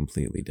two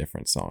completely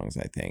different songs,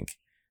 I think.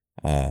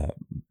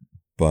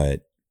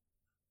 But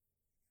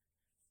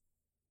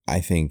I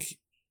think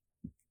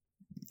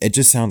it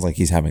just sounds like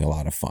he's having a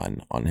lot of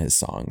fun on his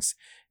songs.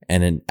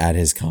 And at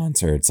his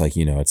concerts, like,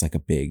 it's like a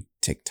big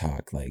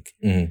TikTok like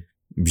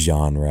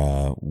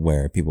genre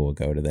where people will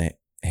go to the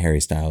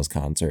Harry Styles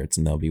concerts,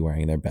 and they'll be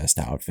wearing their best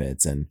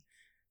outfits, and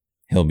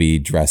he'll be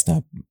dressed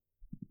up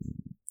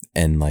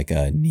in like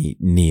a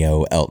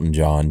neo Elton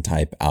John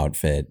type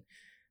outfit,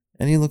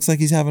 and he looks like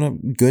he's having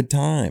a good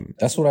time.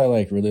 That's what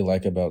I really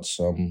like about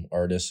some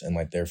artists, and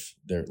like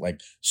they're like,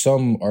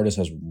 some artists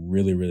has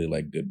really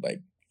like good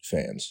like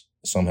fans.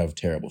 Some have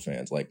terrible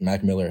fans. Like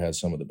Mac Miller has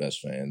some of the best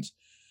fans.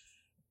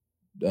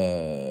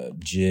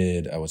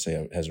 Jid, I would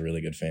say, has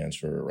really good fans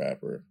for a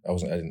rapper.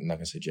 I'm not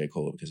gonna say J.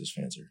 Cole because his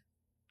fans are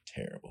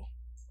terrible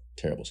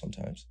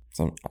sometimes.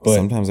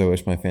 Sometimes I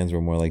wish my fans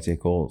were more like J.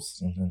 Cole's.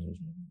 Sometimes I wish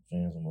my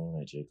fans were more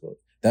like J. Cole.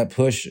 That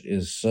Push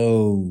is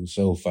so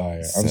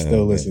fire. I'm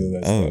still listening to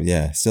that. Oh stuff.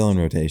 Yeah, still in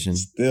rotation.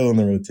 Still in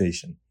the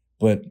rotation.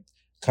 But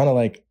kind of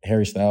like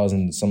Harry Styles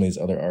and some of these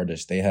other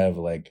artists, they have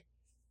like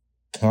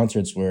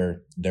concerts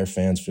where their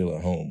fans feel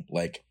at home.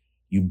 Like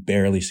you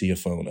barely see a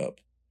phone up.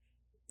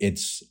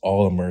 It's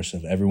all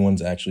immersive.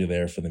 Everyone's actually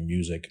there for the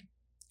music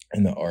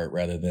and the art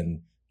rather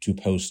than to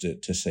post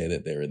it to say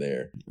that they were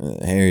there.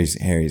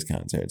 Harry's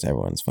concerts,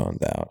 everyone's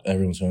phones out.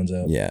 Everyone's phones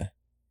out. Yeah,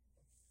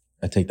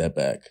 I take that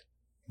back.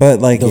 But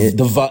like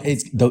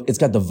it's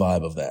got the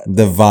vibe of that.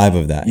 The vibe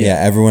of that. Yeah,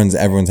 everyone's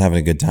having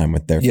a good time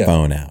with their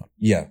phone out.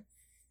 Yeah.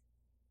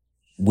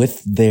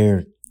 With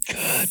their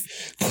God,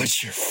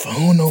 put your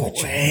phone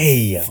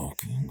away. Your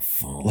fucking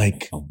phone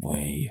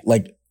away.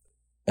 Like,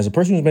 as a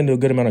person who's been to a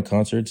good amount of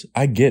concerts,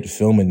 I get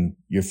seeing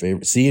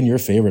your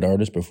favorite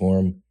artist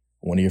perform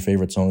one of your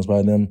favorite songs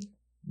by them.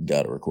 You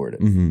gotta record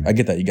it. Mm-hmm. I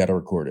get that. You gotta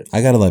record it.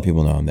 I gotta let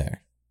people know I'm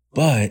there.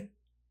 But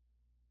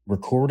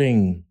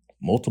recording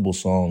multiple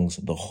songs,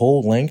 the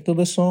whole length of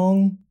the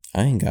song,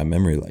 I ain't got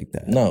memory like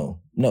that. No.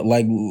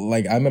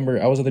 Like I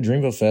remember I was at the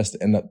Dreamville Fest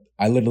and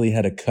I literally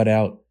had to cut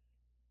out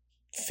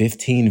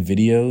 15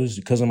 videos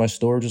because of my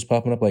storage was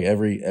popping up. Like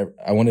every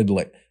I wanted to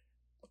like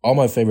all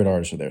my favorite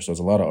artists are there, so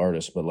it's a lot of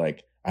artists. But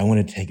like I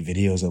wanted to take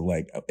videos of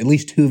like at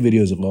least 2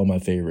 videos of all my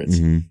favorites,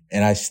 and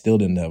I still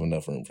didn't have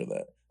enough room for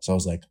that. So I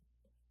was like,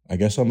 I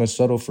guess I'm gonna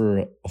settle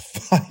for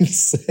 5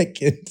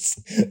 seconds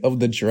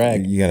of the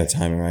track. You gotta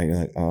time it right. You're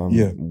like,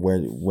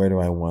 where do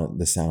I want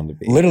the sound to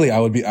be? Literally, I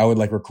would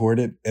like record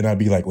it, and I'd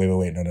be like, wait,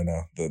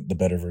 no. The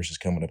better verse is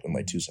coming up in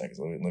like 2 seconds.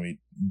 Let me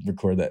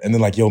record that, and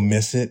then like you'll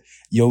miss it.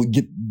 You'll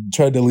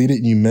try to delete it,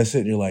 and you miss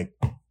it, and you're like,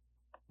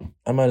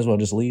 I might as well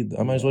just leave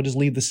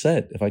the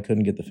set if I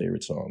couldn't get the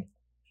favorite song.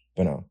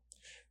 But no,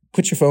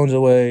 put your phones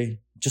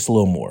away just a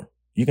little more.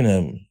 You can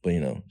have them, but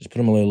just put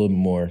them away a little bit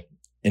more.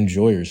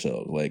 Enjoy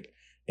yourself, like.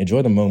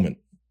 Enjoy the moment.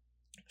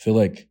 I feel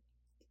like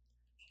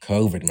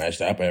COVID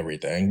messed up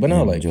everything, but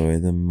no, like enjoy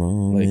the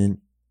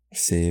moment,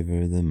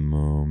 savor the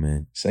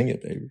moment. Sing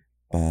it, baby.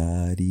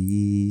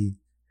 Body,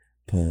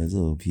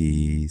 puzzle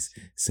piece,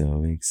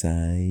 so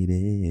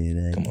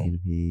excited. I can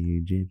hear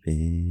you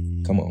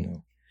dripping. Come on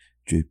now,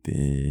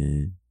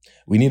 dripping.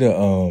 We need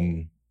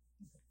Landon.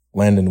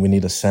 We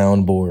need a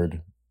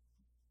soundboard.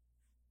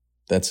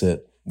 That's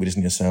it. We just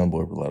need a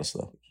soundboard with a lot of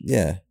stuff.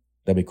 Yeah.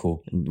 That'd be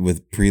cool.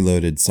 With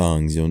preloaded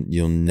songs,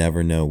 you'll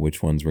never know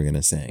which ones we're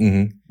gonna sing.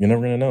 Mm-hmm. You're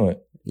never gonna know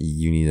it.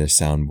 You need a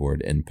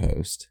soundboard in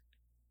post,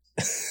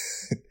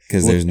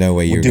 because there's no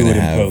way you're gonna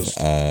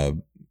have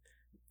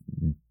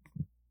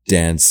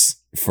 "Dance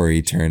for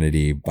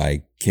Eternity"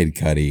 by Kid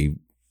Cudi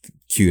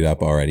queued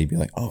up already. Be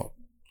like, oh,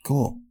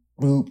 cool.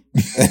 Boop.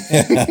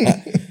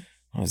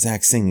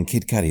 Zach's singing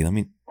Kid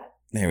Cudi.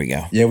 There we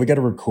go. Yeah, we got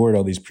to record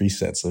all these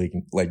presets so we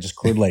can like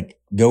just record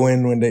go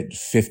in one day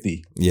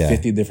 50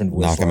 different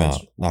voice lines.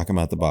 Knock them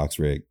out the box,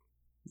 Rig.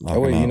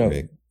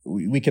 Rig.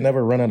 We can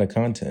never run out of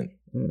content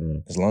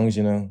as long as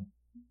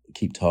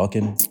keep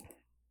talking.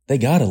 They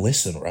gotta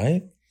listen,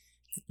 right?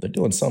 They're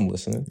doing some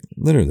listening,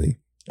 literally.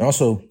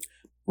 Also,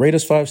 rate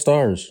us 5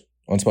 stars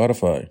on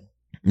Spotify,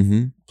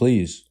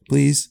 please,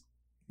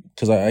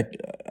 because I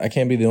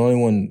can't be the only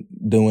one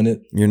doing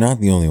it. You're not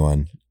the only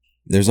one.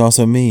 There's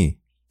also me.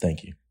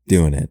 Thank you.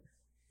 Doing it.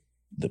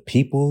 The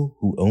people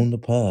who own the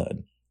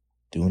pod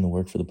doing the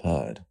work for the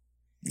pod.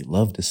 You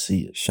love to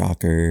see it.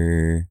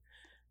 Shocker.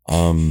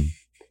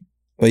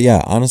 But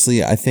yeah,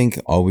 honestly, I think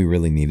all we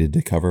really needed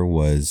to cover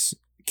was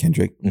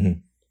Kendrick,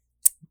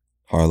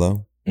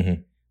 Harlow.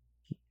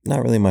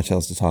 Not really much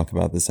else to talk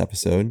about this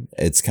episode.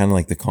 It's kind of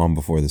like the calm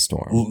before the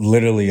storm.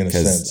 Literally, in a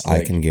sense.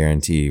 I can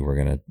guarantee we're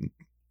going to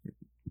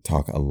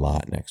talk a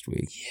lot next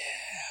week.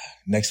 Yeah.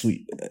 Next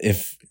week.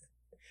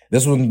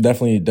 This one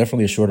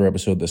definitely a shorter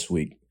episode this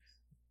week.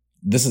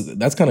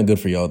 That's kind of good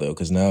for y'all though,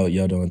 because now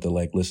y'all don't have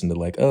to listen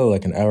to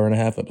an hour and a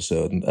half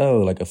episode and a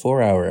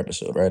 4-hour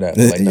episode right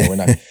after.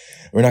 No,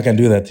 we're not gonna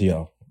do that to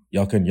y'all.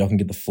 Y'all can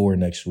get the 4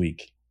 next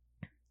week.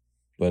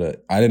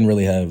 But I didn't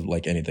really have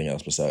anything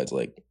else besides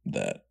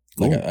that.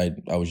 Cool.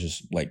 I was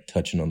just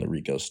touching on the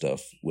Rico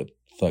stuff with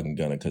Thug and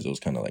Gunna because it was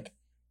kind of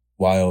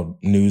wild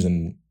news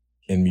in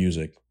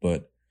music,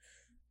 but.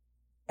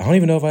 I don't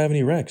even know if I have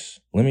any recs.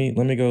 Let me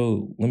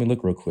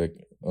look real quick.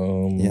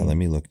 Yeah, let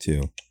me look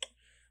too.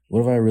 What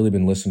have I really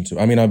been listening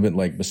to? I mean, I've been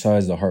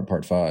besides the Heart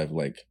Part 5,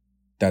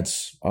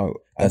 that's I've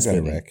got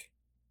a rec.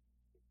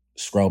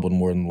 Scrabbled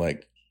more than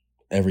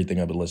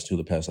everything I've been listening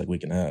to the past like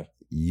week and a half.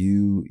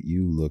 You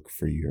look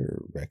for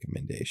your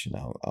recommendation.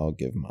 I'll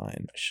give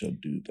mine. I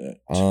should do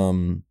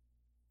that.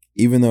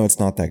 Even though it's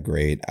not that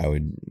great, I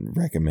would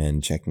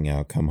recommend checking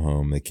out "Come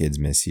Home, The Kids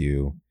Miss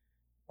You"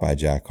 by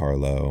Jack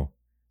Harlow.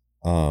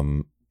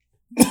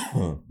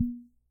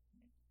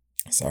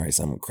 Sorry,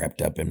 something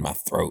crept up in my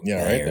throat.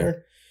 Yeah, right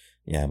there.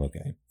 Yeah, I'm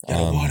okay.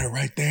 Got water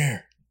right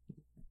there.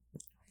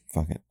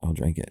 Fuck it, I'll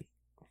drink it.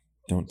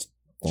 Don't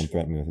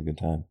threaten me with a good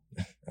time.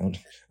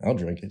 I'll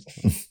drink it.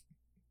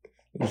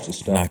 Who's to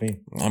stop me?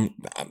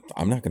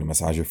 I'm not going to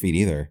massage your feet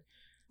either.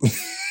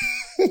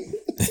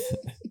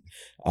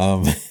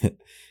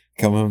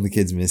 Come Home, The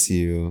Kids Miss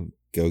You.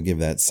 Go give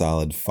that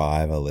solid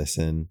 5 a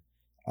listen.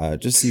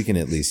 Just so you can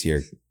at least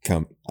hear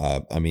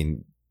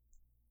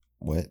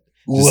what?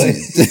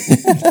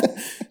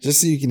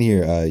 Just so you can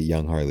hear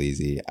Young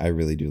Harleasy. I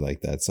really do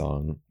like that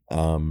song.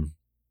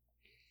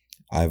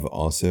 I've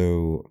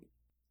also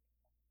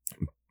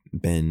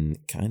been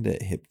kind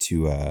of hip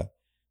to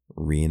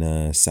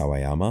Rina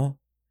Sawayama.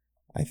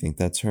 I think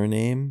that's her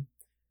name.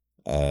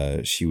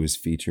 She was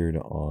featured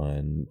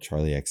on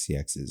Charlie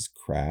XCX's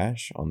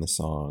Crash on the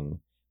song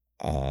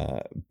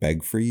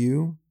Beg For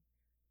You.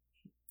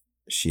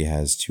 She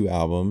has 2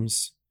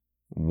 albums,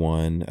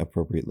 one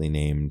appropriately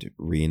named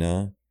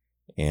Rina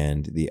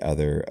and the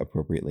other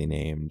appropriately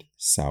named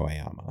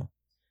Sawayama.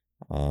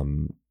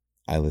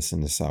 I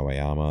listen to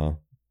Sawayama.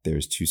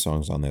 There's 2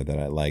 songs on there that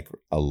I like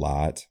a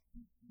lot.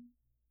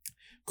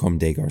 Comme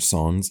des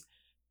Garçons,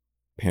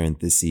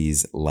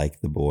 parentheses,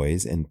 like the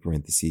boys, in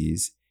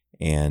parentheses,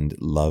 and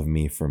Love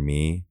Me For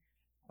Me.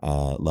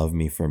 Love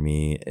Me For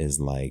Me is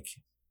like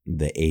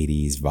the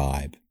 80s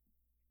vibe.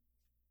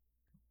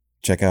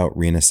 Check out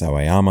Rina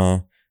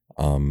Sawayama.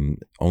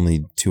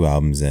 Only 2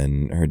 albums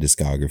in her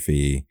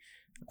discography.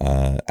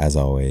 As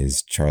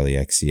always, Charlie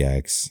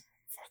XCX.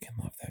 Fucking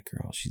love that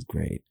girl. She's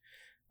great.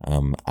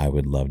 I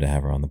would love to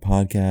have her on the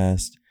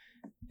podcast.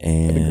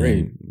 And that'd be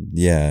great.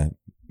 Yeah,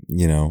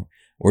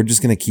 we're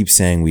just going to keep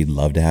saying we'd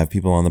love to have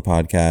people on the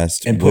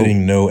podcast. And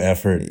putting no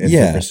effort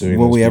into pursuing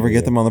will we people, ever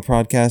get them on the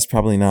podcast?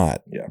 Probably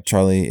not. Yeah.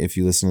 Charlie, if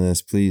you listen to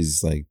this,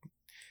 please,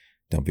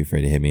 don't be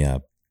afraid to hit me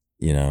up.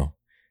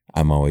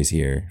 I'm always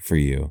here for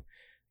you.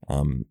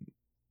 Wow,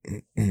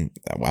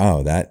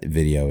 that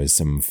video is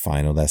some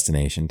Final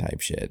Destination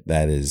type shit.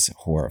 That is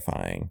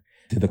horrifying.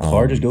 Did the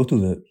car just go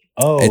through the...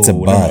 Oh, it's a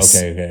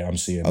bus. No, okay, I'm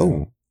seeing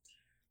now.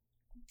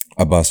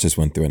 A bus just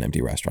went through an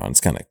empty restaurant.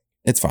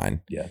 It's fine.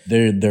 Yeah,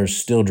 they're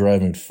still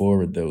driving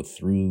forward though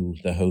through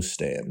the host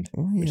stand,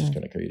 which is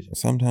kind of crazy.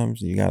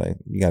 Sometimes you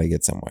gotta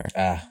get somewhere.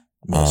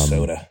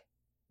 Minnesota.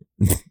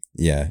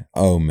 Yeah.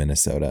 Oh,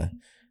 Minnesota.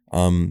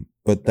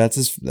 But that's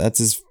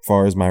as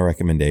far as my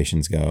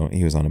recommendations go.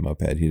 He was on a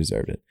moped. He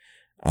deserved it.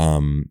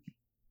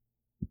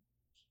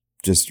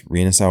 Just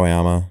Rina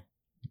Sawayama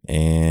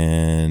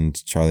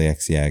and Charlie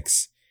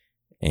XCX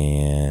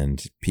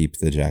and peep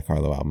the Jack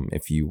Harlow album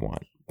if you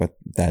want. But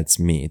that's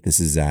me. This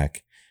is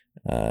Zach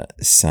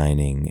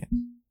signing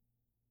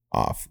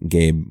off.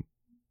 Gabe,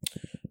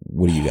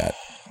 what do you got?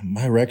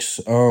 My Rex,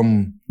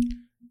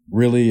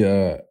 really,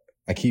 I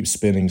keep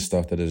spinning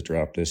stuff that has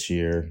dropped this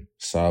year.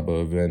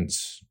 Saba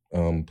events,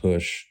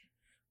 push.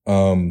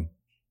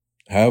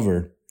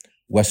 However,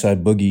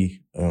 Westside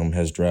Boogie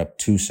has dropped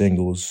 2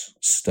 singles,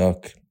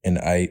 Stuck and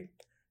Ite.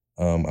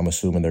 I'm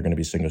assuming they're going to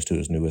be singles to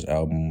his newest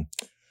album.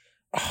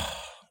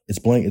 It's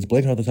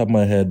blanking off the top of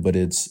my head, but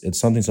it's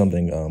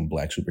something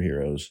Black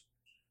Superheroes.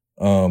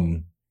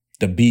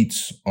 The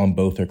beats on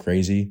both are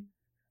crazy.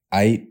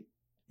 Ite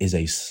is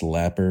a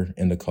slapper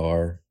in the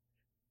car,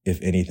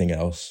 if anything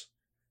else.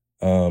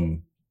 I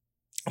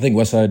think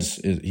Westside's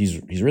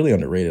he's really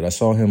underrated. I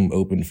saw him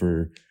open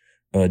for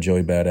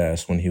Joey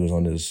Badass when he was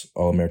on his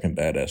All American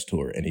Badass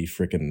tour, and he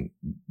freaking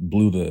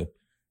blew the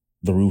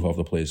roof off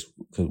the place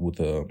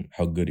with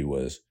how good he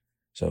was.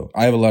 So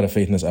I have a lot of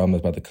faith in this album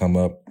that's about to come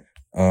up.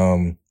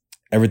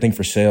 Everything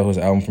for Sale, his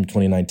album from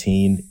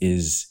 2019,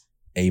 is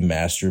a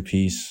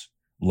masterpiece.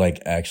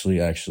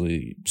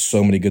 Actually,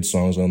 so many good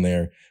songs on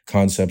there.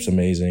 Concept's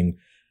amazing.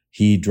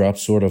 He dropped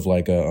sort of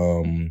like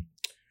a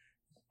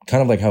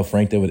kind of like how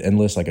Frank did with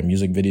Endless, like a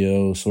music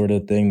video sort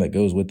of thing that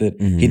goes with it.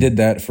 Mm-hmm. He did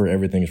that for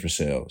Everything is for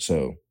Sale.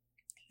 So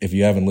if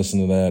you haven't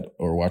listened to that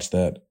or watched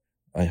that,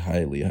 I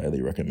highly,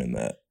 highly recommend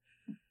that.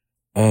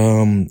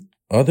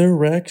 Other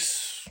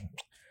Rex,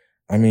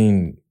 I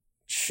mean,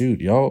 shoot,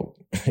 y'all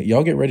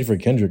get ready for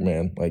Kendrick,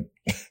 man.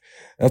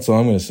 That's all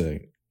I'm gonna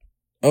say.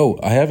 Oh,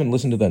 I haven't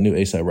listened to that new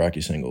A$AP Rocky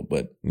single,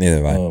 but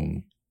neither have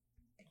I.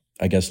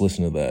 I guess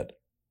listen to that.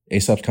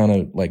 A$AP's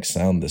kind of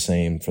sound the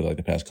same for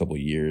the past couple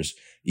of years,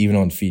 even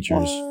on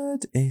features.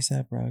 What?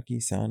 A$AP Rocky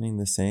sounding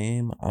the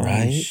same? I'm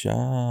right?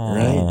 shocked.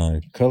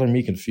 Right? Color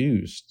me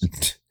confused.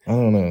 I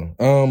don't know.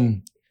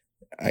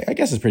 I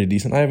guess it's pretty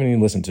decent. I haven't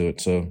even listened to it,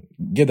 so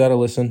give that a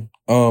listen.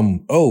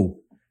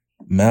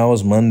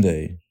 Mal's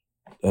Monday,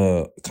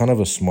 kind of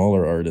a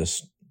smaller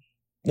artist,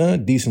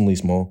 decently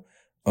small.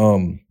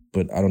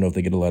 But I don't know if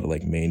they get a lot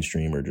of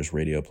mainstream or just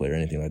radio play or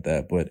anything like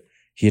that. But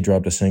he had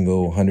dropped a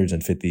single, Hundreds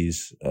and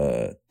Fifties,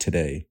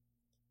 today.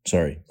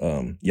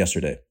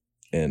 yesterday,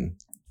 and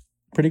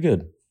pretty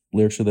good.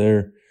 Lyrics are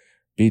there,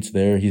 beats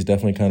there. He's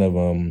definitely kind of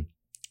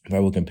if I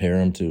would compare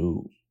him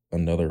to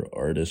another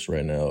artist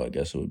right now, I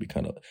guess it would be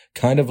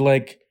kind of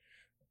like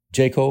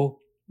J.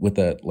 Cole, with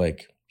that,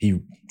 like, he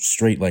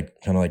straight, like,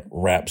 kind of like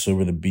raps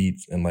over the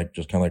beats and like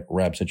just kind of like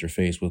raps at your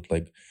face with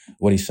like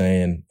what he's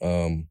saying.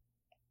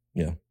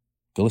 Yeah,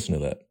 go listen to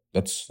that.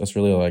 That's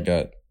really all I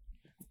got.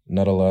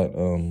 Not a lot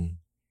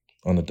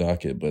on the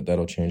docket, but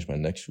that'll change by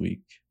next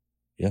week.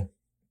 Yeah.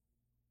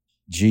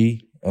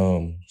 G,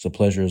 it's a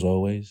pleasure as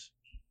always.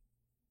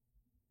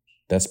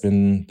 That's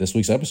been this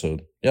week's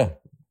episode. Yeah.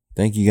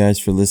 Thank you guys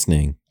for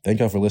listening. Thank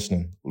y'all for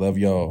listening. Love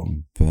y'all.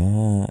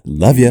 Bye.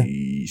 Love ya.